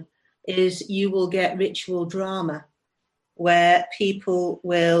Samhain, is you will get ritual drama where people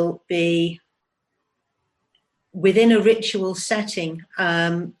will be within a ritual setting,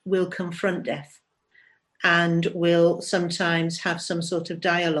 will confront death and will sometimes have some sort of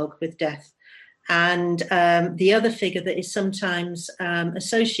dialogue with death. And the other figure that is sometimes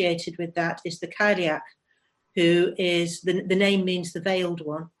associated with that is the Cailleach, who is, the name means the veiled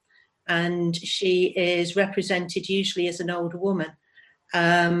one, and she is represented usually as an old woman.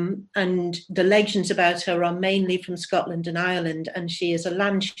 And the legends about her are mainly from Scotland and Ireland, and she is a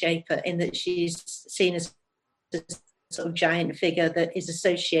land shaper in that she's seen as a sort of giant figure that is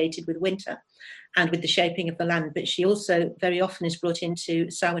associated with winter and with the shaping of the land, but she also very often is brought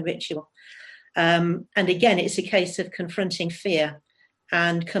into Samhain ritual. And again, it's a case of confronting fear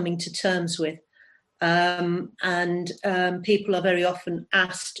and coming to terms with. People are very often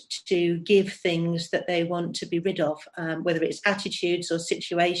asked to give things that they want to be rid of, whether it's attitudes or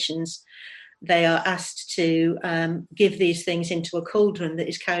situations. They are asked to give these things into a cauldron that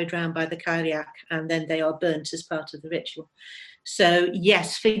is carried around by the Cailleach, and then they are burnt as part of the ritual. So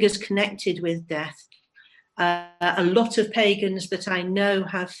yes, figures connected with death. A lot of pagans that I know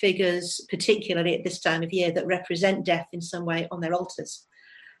have figures, particularly at this time of year, that represent death in some way on their altars.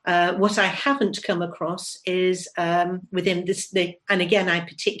 What I haven't come across is within this, and again, I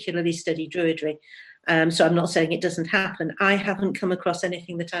particularly study Druidry, so I'm not saying it doesn't happen. I haven't come across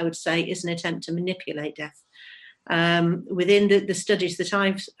anything that I would say is an attempt to manipulate death. Within the studies that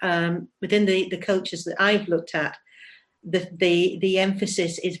I've, within the cultures that I've looked at, the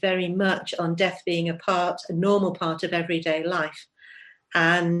emphasis is very much on death being a normal part of everyday life.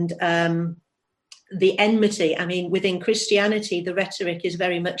 And the enmity, I mean, within Christianity, the rhetoric is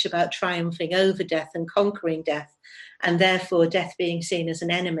very much about triumphing over death and conquering death, and therefore death being seen as an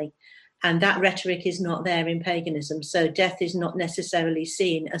enemy. And that rhetoric is not there in paganism. So death is not necessarily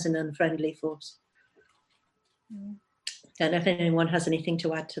seen as an unfriendly force. Don't know if anyone has anything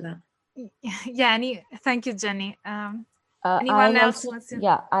to add to that. Yeah, thank you, Jenny. Anyone else wants to?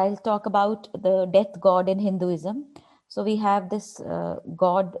 Yeah, I'll talk about the death god in Hinduism. So we have this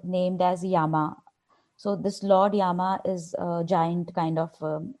god named as Yama. So this Lord Yama is a giant kind of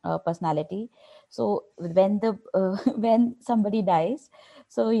personality. So when somebody dies,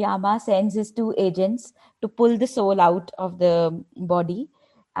 so Yama sends his 2 agents to pull the soul out of the body,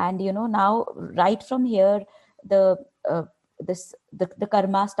 and now right from here the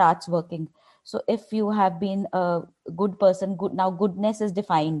karma starts working. So if you have been a good person, goodness is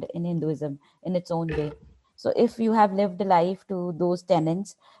defined in Hinduism in its own way. So if you have lived a life to those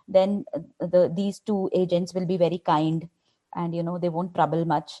tenets, then these 2 agents will be very kind, and they won't trouble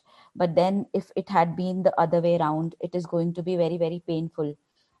much. But then if it had been the other way around, it is going to be very, very painful.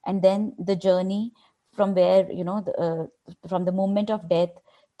 And then the journey from where, from the moment of death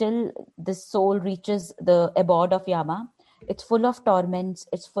till the soul reaches the abode of Yama, it's full of torments.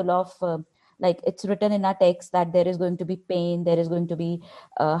 It's full of it's written in our text that there is going to be pain, there is going to be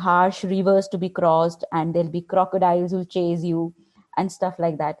harsh rivers to be crossed, and there'll be crocodiles who chase you and stuff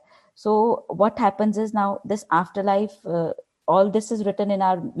like that. So what happens is, now this afterlife, all this is written in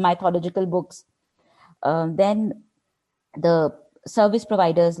our mythological books. Then the service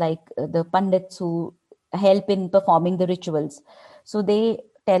providers, like the pandits who help in performing the rituals, so they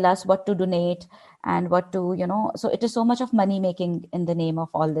tell us what to donate and what to, so it is so much of money making in the name of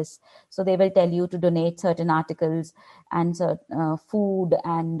all this. So they will tell you to donate certain articles and food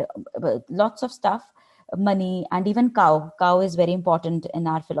and lots of stuff, money, and even cow is very important in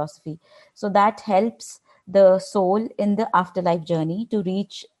our philosophy. So that helps the soul in the afterlife journey to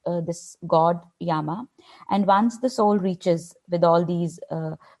reach this god Yama. And once the soul reaches with all these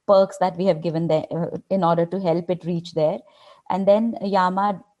perks that we have given there in order to help it reach there, and then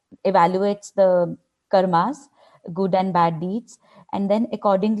Yama evaluates the karmas, good and bad deeds, and then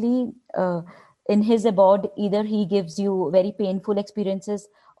accordingly, in his abode, either he gives you very painful experiences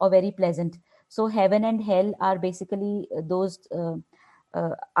or very pleasant. So heaven and hell are basically those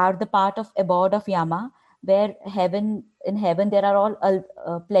are the part of abode of Yama, where in heaven there are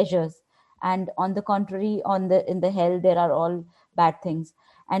all pleasures, and on the contrary, in the hell there are all bad things.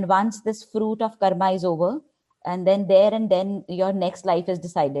 And once this fruit of karma is over, and then your next life is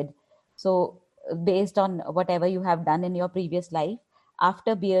decided. So based on whatever you have done in your previous life,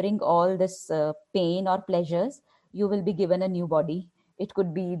 after bearing all this pain or pleasures, you will be given a new body. It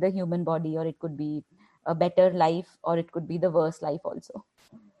could be the human body, or it could be a better life, or it could be the worse life also.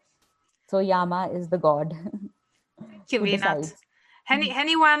 So Yama is the god. Thank you, who Vinat. decides.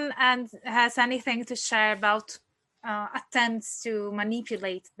 Anyone has anything to share about attempts to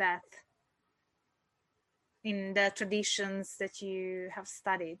manipulate death in the traditions that you have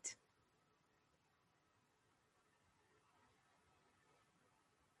studied?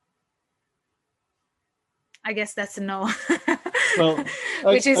 I guess that's a no. Well,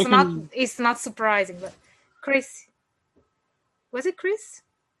 which is not surprising. But Chris, was it Chris?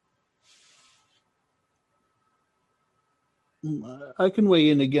 I can weigh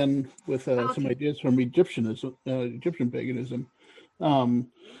in again with Okay. some ideas from Egyptian paganism.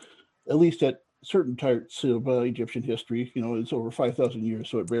 At least at certain parts of Egyptian history, it's over 5,000 years,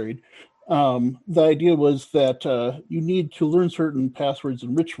 so it varied. The idea was that you need to learn certain passwords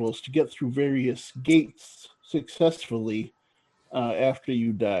and rituals to get through various gates successfully after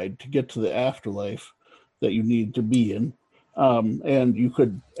you died to get to the afterlife that you need to be in. And you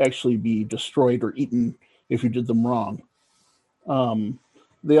could actually be destroyed or eaten if you did them wrong.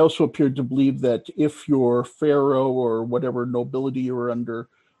 They also appeared to believe that if your pharaoh or whatever nobility you were under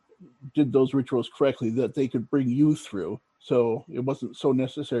did those rituals correctly, that they could bring you through. So it wasn't so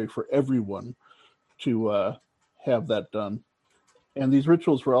necessary for everyone to have that done. And these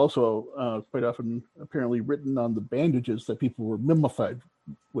rituals were also quite often apparently written on the bandages that people were mummified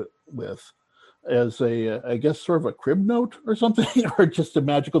with as I guess, sort of a crib note or something, or just a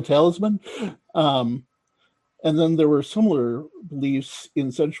magical talisman. And then there were similar beliefs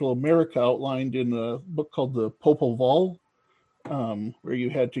in Central America outlined in a book called the Popol Vuh, where you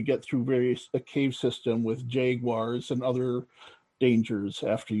had to get through a cave system with jaguars and other dangers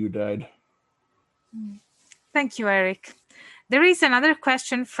after you died. Thank you, Eric. There is another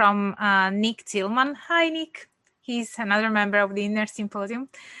question from Nick Tillman. Hi, Nick. He's another member of the Inner Symposium.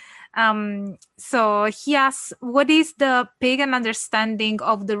 So he asks, what is the pagan understanding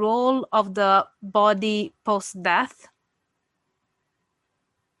of the role of the body post-death?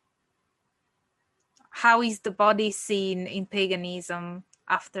 How is the body seen in paganism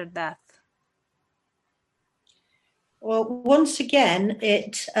after death? Well, once again,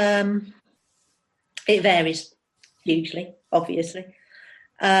 it varies hugely, obviously.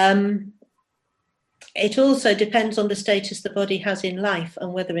 It also depends on the status the body has in life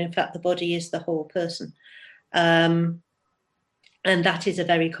and whether, in fact, the body is the whole person. And that is a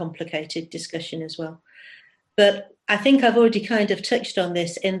very complicated discussion as well. But I think I've already kind of touched on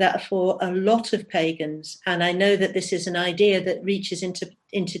this in that for a lot of pagans, and I know that this is an idea that reaches into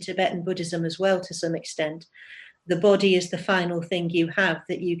Tibetan Buddhism as well to some extent, the body is the final thing you have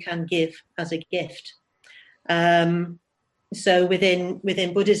that you can give as a gift. So within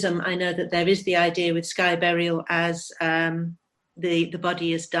Buddhism, I know that there is the idea with sky burial as the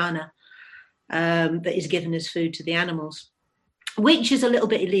body as dana, that is given as food to the animals, which is a little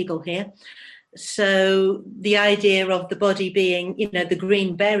bit illegal here. So the idea of the body being, the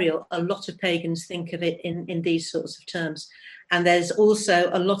green burial, a lot of pagans think of it in these sorts of terms. And there's also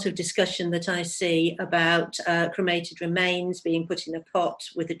a lot of discussion that I see about cremated remains being put in a pot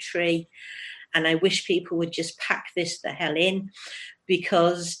with a tree. And I wish people would just pack this the hell in,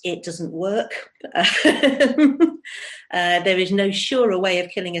 because it doesn't work. There is no surer way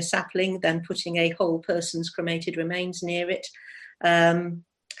of killing a sapling than putting a whole person's cremated remains near it.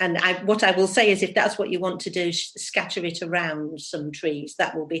 And what I will say is, if that's what you want to do, scatter it around some trees.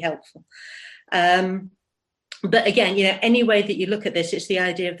 That will be helpful. But again, any way that you look at this, it's the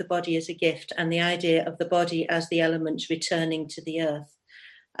idea of the body as a gift and the idea of the body as the elements returning to the earth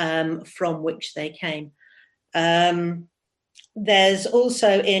from which they came. There's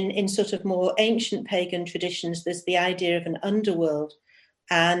also in sort of more ancient pagan traditions, there's the idea of an underworld.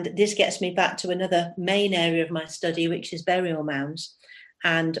 And this gets me back to another main area of my study, which is burial mounds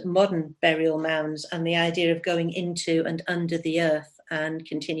and modern burial mounds, and the idea of going into and under the earth and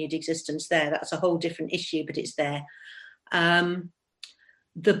continued existence there. That's a whole different issue, but it's there.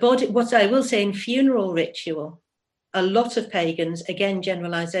 The body, what I will say in funeral ritual, a lot of pagans, again,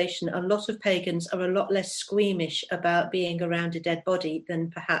 generalization, a lot of pagans are a lot less squeamish about being around a dead body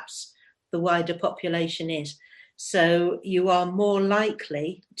than perhaps the wider population is. So you are more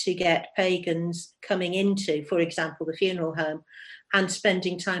likely to get pagans coming into, for example, the funeral home and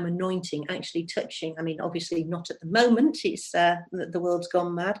spending time anointing, actually touching. I mean, obviously not at the moment, it's the world's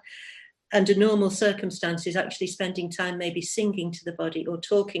gone mad. Under normal circumstances, actually spending time maybe singing to the body or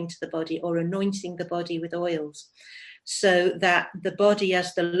talking to the body or anointing the body with oils, so that the body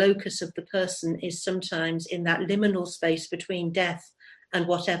as the locus of the person is sometimes in that liminal space between death and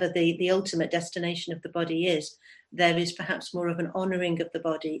whatever the ultimate destination of the body is. There is perhaps more of an honouring of the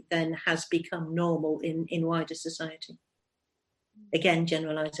body than has become normal in wider society. Again,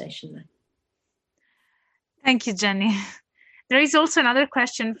 generalisation there. Thank you, Jenny. There is also another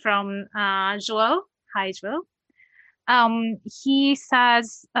question from Joel. Hi, Joel. He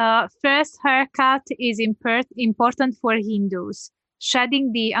says, first haircut is important for Hindus,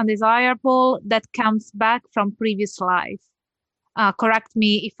 shedding the undesirable that comes back from previous life. Correct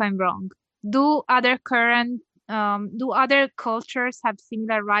me if I'm wrong. Do other cultures have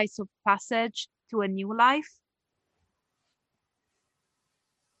similar rites of passage to a new life?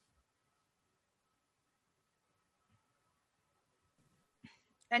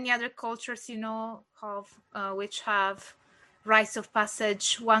 Any other cultures you know of which have rites of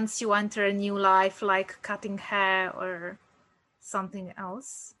passage once you enter a new life, like cutting hair or something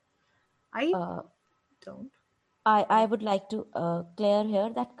else? I don't. I would like to clear here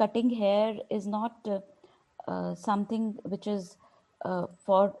that cutting hair is not something which is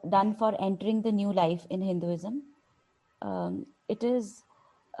done for entering the new life in Hinduism. It is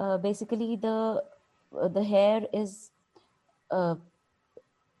basically the hair is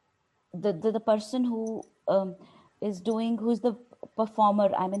the person who is who's the performer,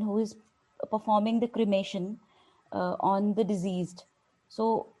 I mean, who is performing the cremation on the deceased.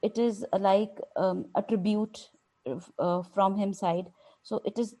 So it is like a tribute from his side. So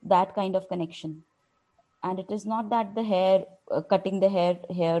it is that kind of connection. And it is not that the hair, cutting the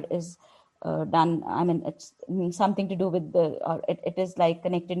hair is done. I mean, it's something to do with it is like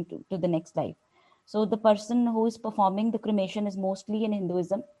connected to the next life. So the person who is performing the cremation is mostly in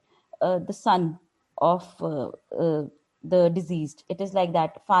Hinduism the son of the deceased. It is like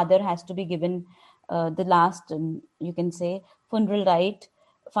that. Father has to be given the last, you can say, funeral rite.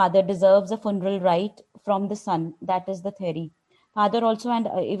 Father deserves a funeral rite from the son. That is the theory. Father also, and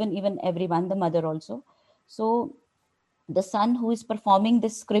even everyone, the mother also. So the son who is performing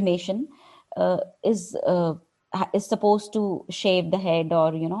this cremation is supposed to shave the head,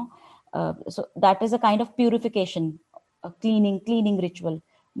 or so that is a kind of purification, a cleaning ritual,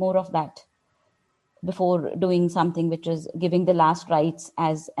 more of that, before doing something which is giving the last rites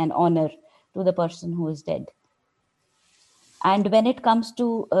as an honor to the person who is dead. And when it comes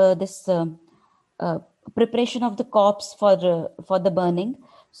to this preparation of the corpse for the burning,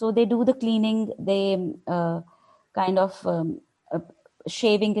 so they do the cleaning, they kind of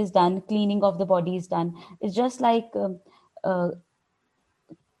shaving is done, cleaning of the body is done. It's just like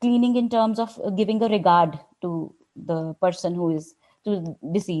cleaning in terms of giving a regard to the person who is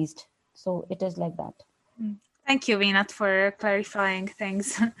deceased. So it is like that. Thank you, Vinat, for clarifying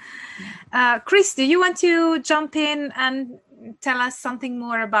things. Chris, do you want to jump in and tell us something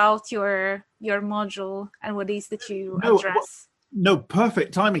more about your module and what it is that you address? No,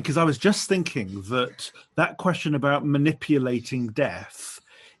 perfect timing, because I was just thinking that question about manipulating death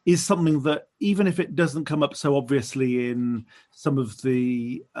is something that, even if it doesn't come up so obviously in some of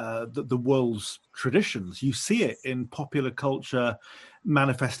the world's traditions, you see it in popular culture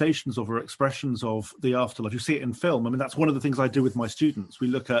manifestations of or expressions of the afterlife. You see it in film. I mean, that's one of the things I do with my students. We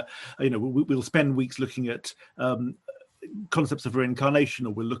look at, we'll spend weeks looking at concepts of reincarnation,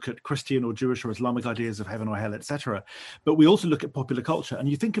 or we'll look at Christian or Jewish or Islamic ideas of heaven or hell, etc. But we also look at popular culture. And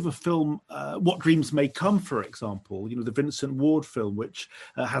you think of a film, What Dreams May Come, for example, the Vincent Ward film, which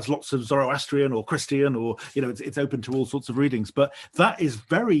has lots of Zoroastrian or Christian, or, it's open to all sorts of readings. But that is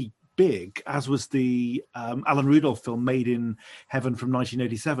very big, as was the Alan Rudolph film Made in Heaven from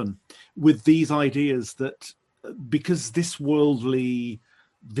 1987, with these ideas that because this worldly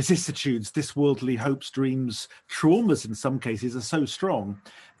vicissitudes, this worldly hopes, dreams, traumas in some cases are so strong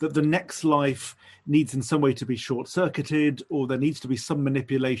that the next life needs in some way to be short-circuited, or there needs to be some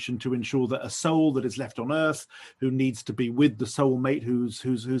manipulation to ensure that a soul that is left on earth, who needs to be with the soulmate who's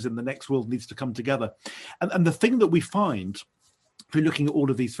in the next world, needs to come together. And the thing that we find, if you're looking at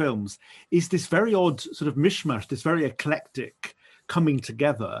all of these films, is this very odd sort of mishmash, this very eclectic coming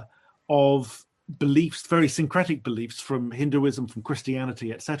together of beliefs, very syncretic beliefs from Hinduism, from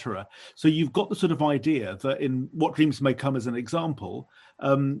Christianity, etc. So you've got the sort of idea that in What Dreams May Come, as an example,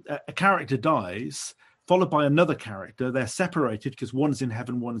 a character dies, followed by another character. They're separated because one's in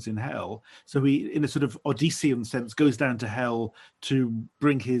heaven, one's in hell. So he, in a sort of Odyssean sense, goes down to hell to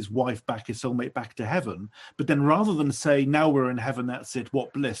bring his wife back, his soulmate back to heaven. But then rather than say, now we're in heaven, that's it,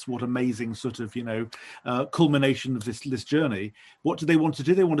 what bliss, what amazing sort of, culmination of this journey, what do they want to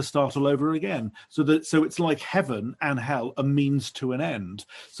do? They want to start all over again. So it's like heaven and hell, a means to an end.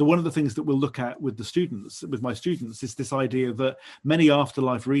 So one of the things that we'll look at with my students, is this idea that many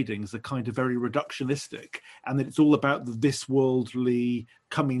afterlife readings are kind of very reductionistic, and that it's all about this worldly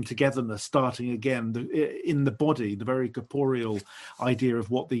coming togetherness, starting again in the body, the very corporeal idea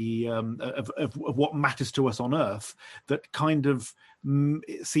of what of what matters to us on earth, that kind of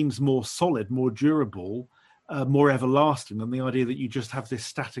seems more solid, more durable, more everlasting than the idea that you just have this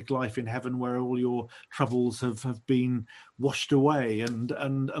static life in heaven where all your troubles have been washed away. And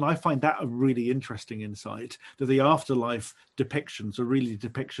I find that a really interesting insight, that the afterlife depictions are really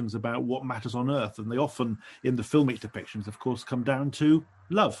depictions about what matters on earth. And they often, in the filmic depictions, of course, come down to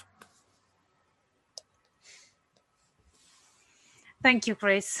love. Thank you,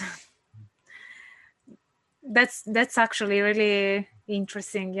 Chris. That's actually really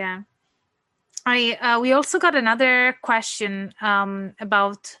interesting. Yeah. We also got another question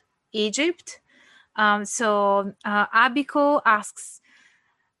about Egypt. So Abiko asks,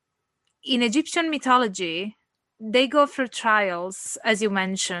 in Egyptian mythology, they go through trials, as you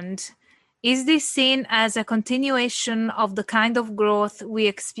mentioned. Is this seen as a continuation of the kind of growth we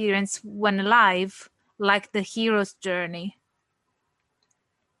experience when alive, like the hero's journey?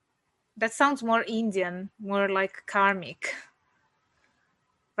 That sounds more Indian, more like karmic,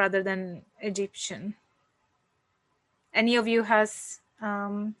 rather than Egyptian. Any of you has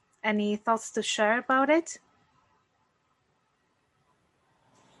any thoughts to share about it?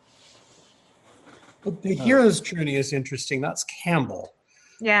 Well, the hero's journey is interesting. That's Campbell.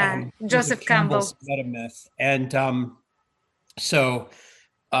 Yeah, Joseph Campbell's metamyth. And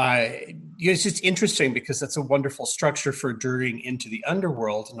it's just interesting because that's a wonderful structure for journeying into the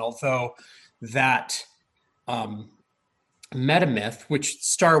underworld. And although that metamyth, which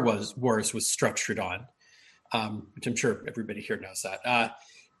Star Wars was structured on, which I'm sure everybody here knows that,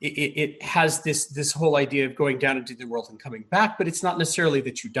 it has this whole idea of going down into the world and coming back, but it's not necessarily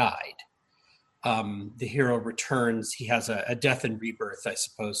that you died. The hero returns. He has a death and rebirth, I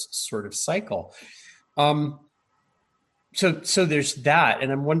suppose, sort of cycle. So there's that,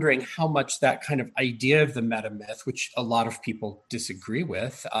 and I'm wondering how much that kind of idea of the metamyth, which a lot of people disagree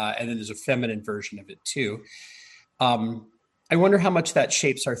with, and then there's a feminine version of it too. I wonder how much that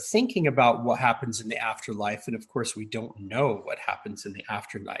shapes our thinking about what happens in the afterlife, and of course, we don't know what happens in the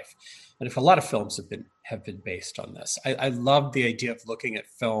afterlife. And if a lot of films have been based on this, I love the idea of looking at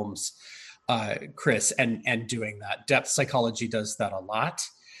films, Chris, and doing that. Depth psychology does that a lot,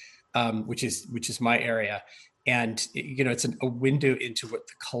 which is my area. And, it's a window into what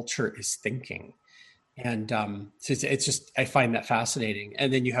the culture is thinking. And so it's just, I find that fascinating.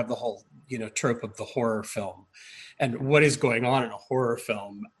 And then you have the whole, trope of the horror film and what is going on in a horror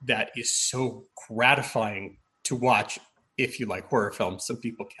film that is so gratifying to watch if you like horror films. Some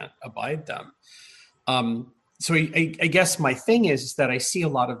people can't abide them. So I guess my thing is that I see a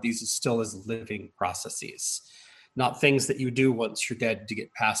lot of these still as living processes, not things that you do once you're dead to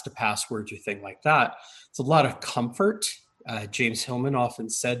get past a password or thing like that. It's a lot of comfort. James Hillman often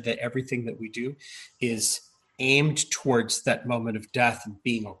said that everything that we do is aimed towards that moment of death and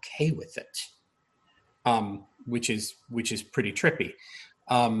being okay with it, which is pretty trippy.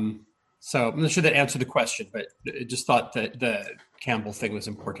 So I'm not sure that answered the question, but I just thought that the Campbell thing was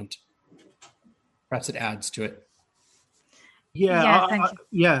important. Perhaps it adds to it. Yeah, thank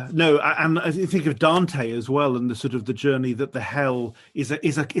you. And I think of Dante as well, and the sort of the journey that the hell is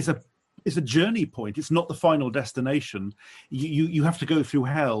a journey point. It's not the final destination. You have to go through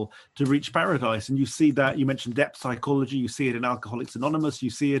hell to reach paradise, and you see that. You mentioned depth psychology. You see it in Alcoholics Anonymous.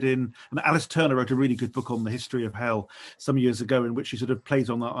 You see it in, and Alice Turner wrote a really good book on the history of hell some years ago, in which she sort of plays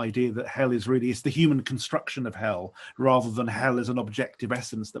on that idea that hell is really, it's the human construction of hell rather than hell as an objective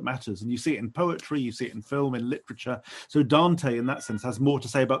essence that matters. And you see it in poetry, you see it in film, in literature. So Dante, in that sense, has more to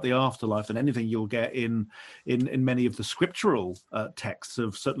say about the afterlife than anything you'll get in many of the scriptural texts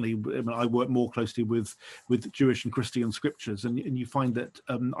of certainly Testament. I work more closely with Jewish and Christian scriptures, and you find that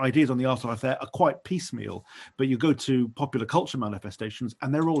ideas on the afterlife there are quite piecemeal. But you go to popular culture manifestations,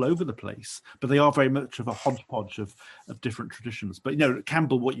 and they're all over the place. But they are very much of a hodgepodge of different traditions. But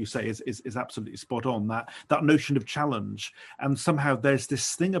Campbell, what you say is absolutely spot on. That notion of challenge, and somehow there's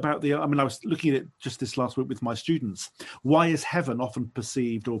this thing about I was looking at it just this last week with my students. Why is heaven often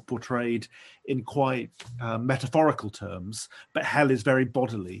perceived or portrayed in quite metaphorical terms, but hell is very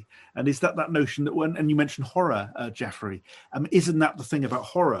bodily? And is that notion that and you mentioned horror, Jeffrey, isn't that the thing about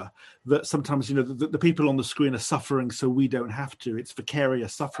horror, that sometimes the people on the screen are suffering so we don't have to? It's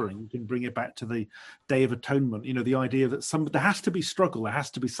vicarious suffering. You can bring it back to the Day of Atonement, the idea that there has to be struggle, there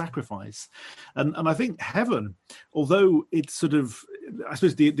has to be sacrifice. And I think heaven, although it's sort of, I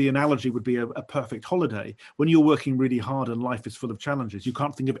suppose the analogy would be a perfect holiday. When you're working really hard and life is full of challenges, you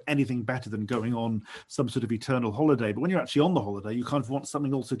can't think of anything better than going on some sort of eternal holiday. But when you're actually on the holiday, you kind of want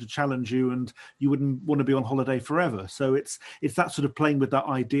something also to challenge you, and you wouldn't want to be on holiday forever. So it's that sort of playing with that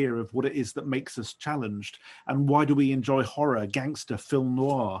idea of what it is that makes us challenged, and why do we enjoy horror, gangster, film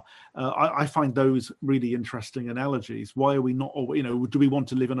noir? I find those really interesting analogies. Why are we not, do we want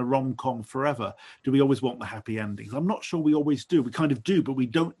to live in a rom-com forever? Do we always want the happy endings? I'm not sure we always do. We kind of do, but we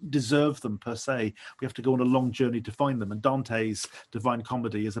don't deserve them per se. We have to go on a long journey to find them. And Dante's Divine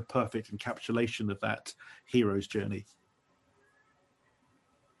Comedy is a perfect encapsulation of that hero's journey.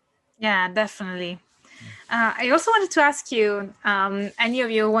 Yeah, definitely. I also wanted to ask you, any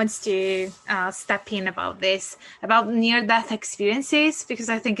of you wants to step in about this, about near-death experiences, because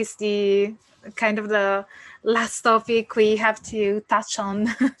I think it's the kind of the last topic we have to touch on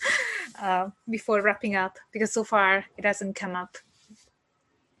before wrapping up, because so far it hasn't come up.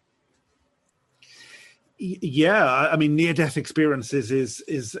 Yeah, I mean, near-death experiences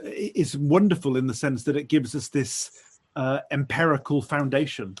is wonderful in the sense that it gives us this empirical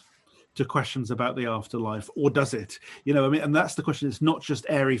foundation to questions about the afterlife, or does it? And that's the question. It's not just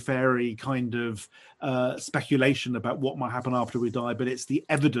airy-fairy kind of speculation about what might happen after we die, but it's the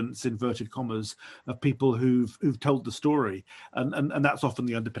evidence, inverted commas, of people who've told the story, and that's often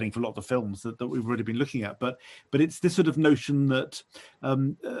the underpinning for a lot of the films that we've already been looking at. But it's this sort of notion that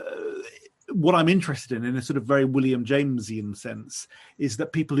what I'm interested in a sort of very William Jamesian sense, is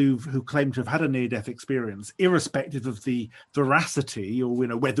that people who claim to have had a near-death experience, irrespective of the veracity or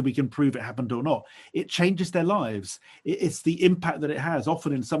whether we can prove it happened or not, it changes their lives. It's the impact that it has.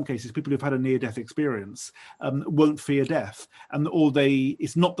 Often, in some cases, people who've had a near-death experience won't fear death,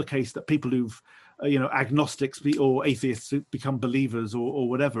 it's not the case that people who've agnostics or atheists become believers or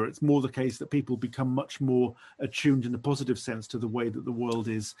whatever. It's more the case that people become much more attuned in a positive sense to the way that the world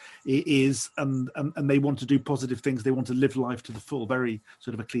is, and they want to do positive things. They want to live life to the full, very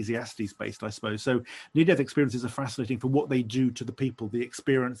sort of Ecclesiastes based, I suppose. So near-death experiences are fascinating for what they do to the people, the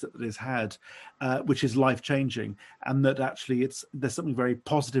experience that is had, which is life-changing, and that actually there's something very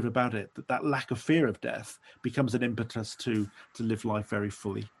positive about it, that lack of fear of death becomes an impetus to live life very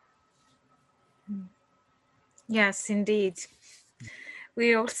fully. Yes, indeed.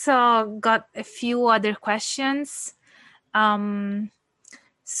 We also got a few other questions.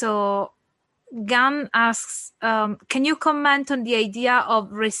 So Gan asks, can you comment on the idea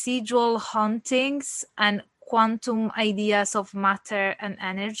of residual hauntings and quantum ideas of matter and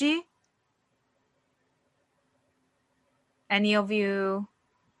energy? Any of you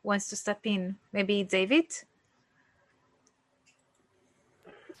wants to step in? Maybe David?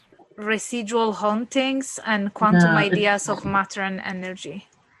 Residual hauntings and quantum ideas of matter and energy.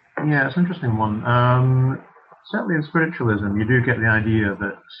 Yeah, it's an interesting one. Certainly in spiritualism, you do get the idea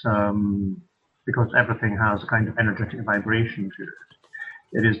that because everything has a kind of energetic vibration to it,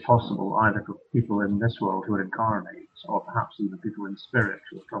 it is possible either for people in this world who are incarnate, or perhaps even people in spirit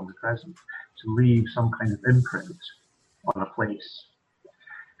who are strongly present, to leave some kind of imprint on a place.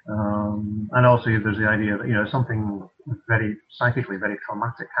 And also there's the idea that, something very psychically very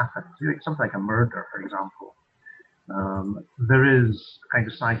traumatic happens, something like a murder, for example. There is a kind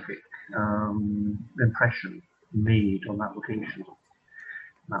of psychic impression made on that location.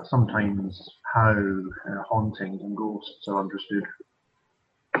 That's sometimes how hauntings and ghosts are understood.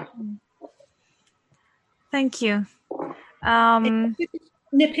 Thank you.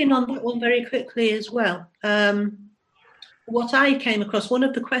 Nip in on that one very quickly as well. What I came across, one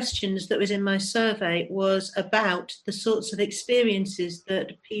of the questions that was in my survey was about the sorts of experiences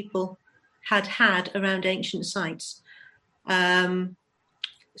that people had around ancient sites.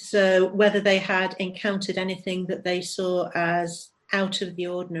 So whether they had encountered anything that they saw as out of the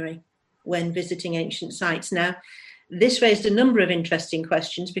ordinary when visiting ancient sites. Now, this raised a number of interesting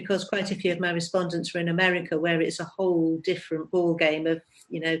questions, because quite a few of my respondents were in America, where it's a whole different ballgame of,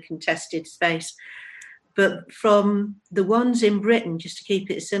 contested space. But from the ones in Britain, just to keep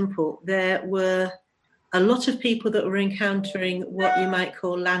it simple, there were a lot of people that were encountering what you might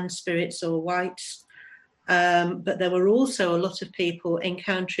call land spirits or wights. But there were also a lot of people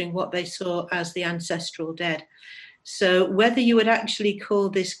encountering what they saw as the ancestral dead. So whether you would actually call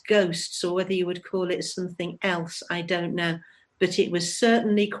this ghosts or whether you would call it something else, I don't know. But it was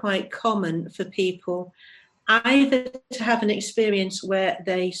certainly quite common for people either to have an experience where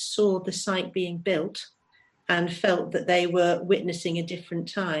they saw the site being built and felt that they were witnessing a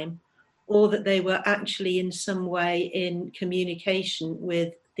different time, or that they were actually in some way in communication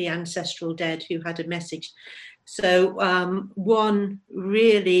with the ancestral dead who had a message. So one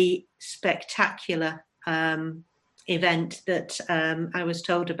really spectacular event that I was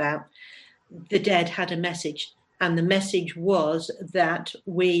told about, the dead had a message, and the message was that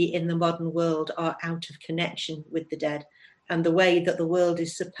we in the modern world are out of connection with the dead, and the way that the world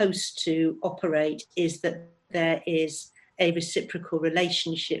is supposed to operate is that there is a reciprocal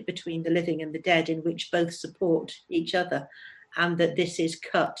relationship between the living and the dead in which both support each other, and that this is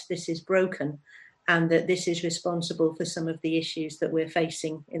cut, this is broken, and that this is responsible for some of the issues that we're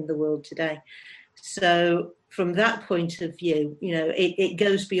facing in the world today. So from that point of view, it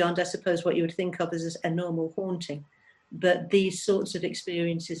goes beyond, I suppose, what you would think of as a normal haunting. But these sorts of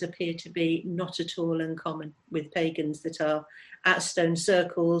experiences appear to be not at all uncommon with pagans that are at stone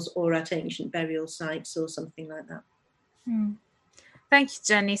circles or at ancient burial sites or something like that. Thank you,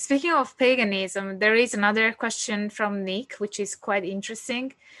 Jenny. Speaking of paganism, there is another question from Nick, which is quite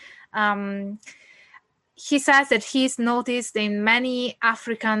interesting. He says that he's noticed in many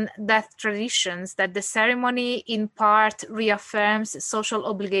African death traditions that the ceremony in part reaffirms social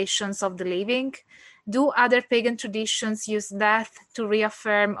obligations of the living. Do other pagan traditions use death to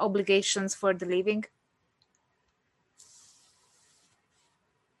reaffirm obligations for the living?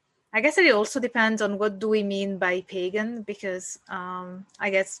 I guess it also depends on what do we mean by pagan, because I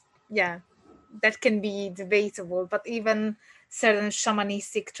guess, that can be debatable, but even certain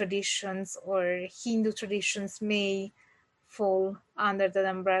shamanistic traditions or Hindu traditions may fall under that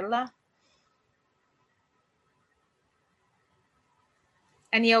umbrella.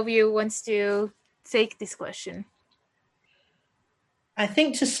 Any of you wants to take this question? I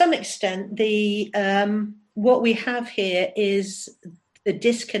think to some extent, what we have here is the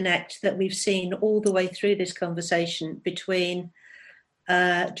disconnect that we've seen all the way through this conversation between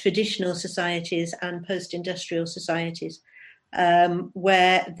traditional societies and post-industrial societies,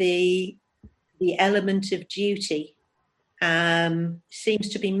 where the element of duty seems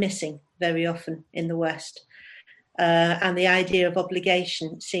to be missing very often in the West. And the idea of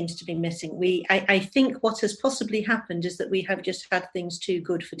obligation seems to be missing. I think what has possibly happened is that we have just had things too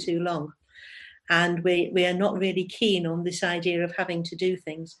good for too long. And we are not really keen on this idea of having to do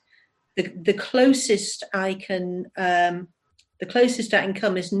things. The closest I can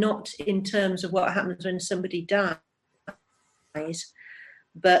come is not in terms of what happens when somebody dies,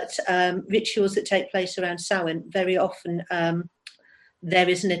 but rituals that take place around Samhain. Very often there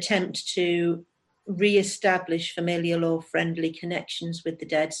is an attempt to re-establish familial or friendly connections with the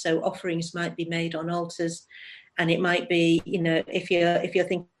dead. So offerings might be made on altars, and it might be, if you're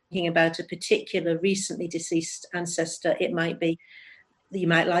thinking about a particular recently deceased ancestor, it might be you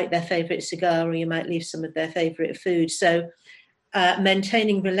might light their favorite cigar, or you might leave some of their favorite food. So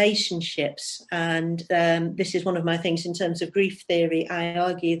maintaining relationships, and this is one of my things in terms of grief theory. I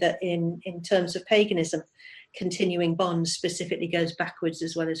argue that in terms of paganism, continuing bonds specifically goes backwards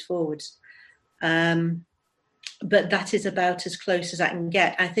as well as forwards. But that is about as close as I can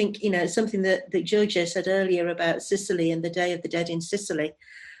get. I think, something that Giorgio said earlier about Sicily and the Day of the Dead in Sicily,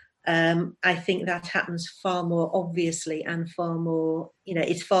 I think that happens far more obviously and far more,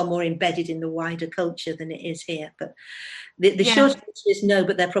 it's far more embedded in the wider culture than it is here. But the short answer is no,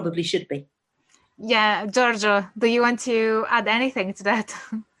 but there probably should be. Yeah, Giorgio, do you want to add anything to that?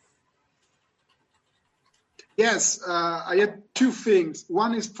 Yes, I had two things.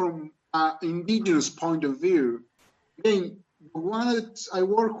 One is from indigenous point of view. Again, the one that I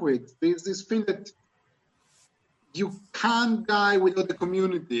work with, there's this thing that you can't die without the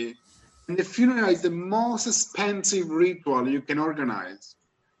community, and the funeral is the most expensive ritual you can organize.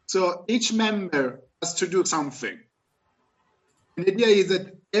 So each member has to do something. And the idea is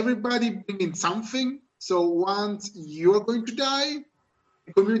that everybody bringing something. So once you're going to die,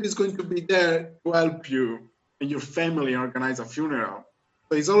 the community is going to be there to help you and your family organize a funeral.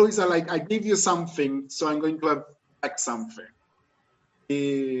 So it's always I give you something, so I'm going to have back something.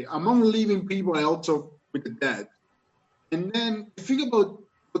 Among living people, I also with the dead, And then think about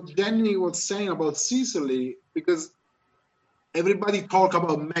what Jenny was saying about Sicily, because everybody talk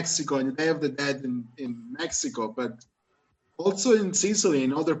about Mexico and the Day of the Dead in Mexico, but also in Sicily,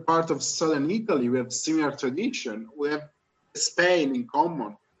 in other parts of southern Italy, we have similar tradition. We have Spain in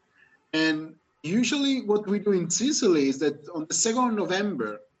common. And usually what we do in Sicily is that on the 2nd of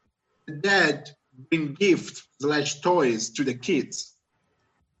November, the dead bring gifts / toys to the kids.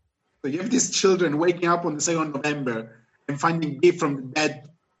 So you have these children waking up on the 2nd of November and finding gifts from the dead,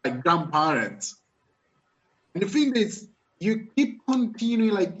 like grandparents. And the thing is, you keep continuing,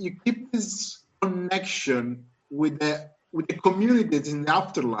 like you keep this connection with the communities in the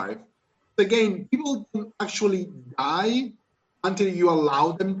afterlife. Again, people don't actually die until you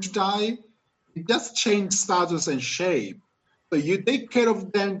allow them to die. You just change status and shape. So you take care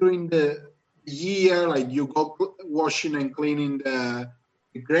of them during the year, like you go washing and cleaning the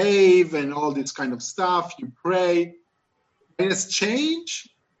grave and all this kind of stuff. You pray. In exchange,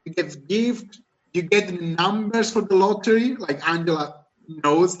 you give gift. You get the numbers for the lottery. Like Angela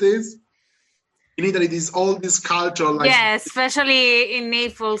knows this. In Italy, there's all this culture. Like, yeah, especially in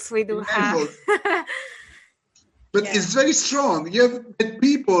Naples, we do have. But it's very strong. You have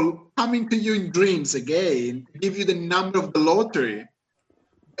people coming to you in dreams again, give you the number of the lottery.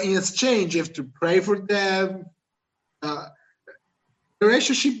 In exchange, you have to pray for them. The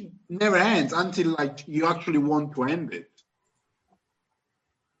relationship never ends until like you actually want to end it.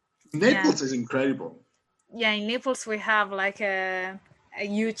 Naples is incredible. Yeah, in Naples we have like a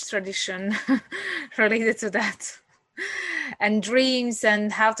huge tradition related to that, and dreams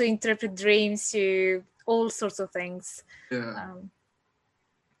and how to interpret dreams to all sorts of things.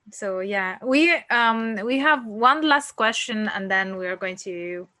 So yeah, we have one last question and then we are going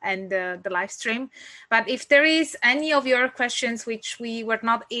to end the live stream. But if there is any of your questions which we were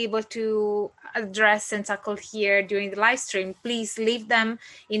not able to address and tackle here during the live stream, please leave them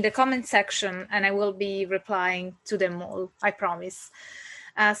in the comment section and I will be replying to them all, I promise.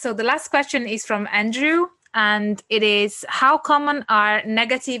 So the last question is from Andrew, and it is, how common are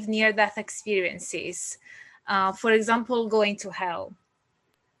negative near-death experiences? For example, going to hell.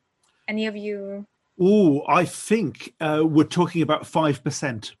 Any of you? Oh, I think we're talking about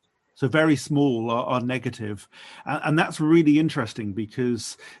 5%. So very small are negative. And that's really interesting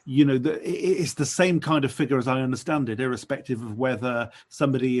because, you know, it's the same kind of figure as I understand it, irrespective of whether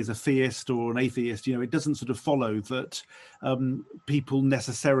somebody is a theist or an atheist. You know, it doesn't sort of follow that people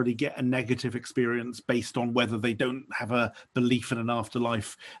necessarily get a negative experience based on whether they don't have a belief in an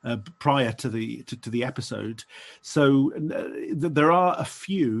afterlife prior to the episode. So there are a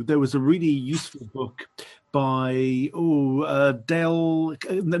few. There was a really useful book by Dale,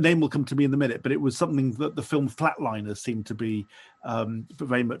 the name will come to me in a minute, but it was something that the film Flatliners seemed to be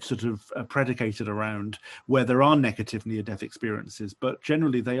very much sort of predicated around, where there are negative near-death experiences, but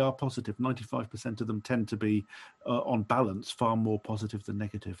generally they are positive. 95% of them tend to be, on balance, far more positive than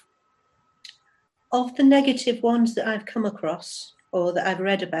negative. Of the negative ones that I've come across or that I've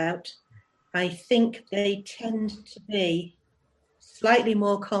read about, I think they tend to be slightly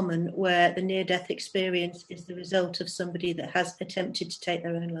more common where the near-death experience is the result of somebody that has attempted to take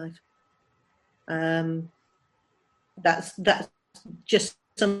their own life. That's just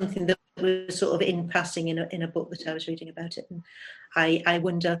something that was sort of in passing in a book that I was reading about it. And I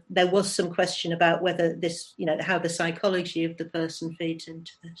wonder, there was some question about whether this, you know, how the psychology of the person feeds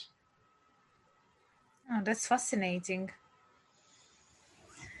into this. Oh, that's fascinating.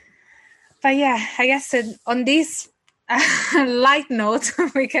 But yeah, I guess on this light note,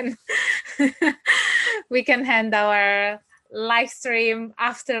 we can end our live stream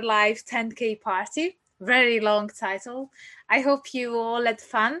Afterlife 10K party. Very long title. I hope you all had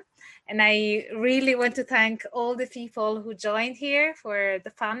fun, and I really want to thank all the people who joined here for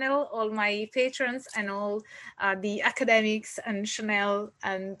the panel, all my patrons and all the academics and Chanel,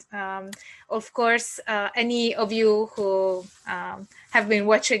 and of course any of you who have been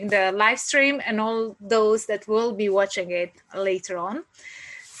watching the live stream and all those that will be watching it later on.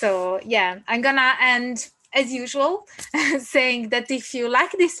 So yeah, I'm gonna end as usual saying that if you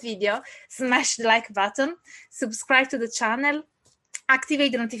like this video, smash the like button, subscribe to the channel,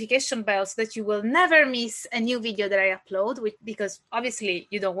 activate the notification bell so that you will never miss a new video that I upload, because obviously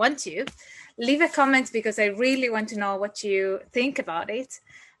you don't want to. Leave a comment because I really want to know what you think about it.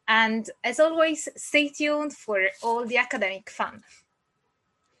 And as always, stay tuned for all the academic fun.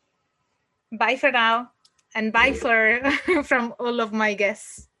 Bye for now, and bye from all of my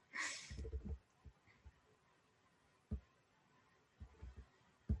guests.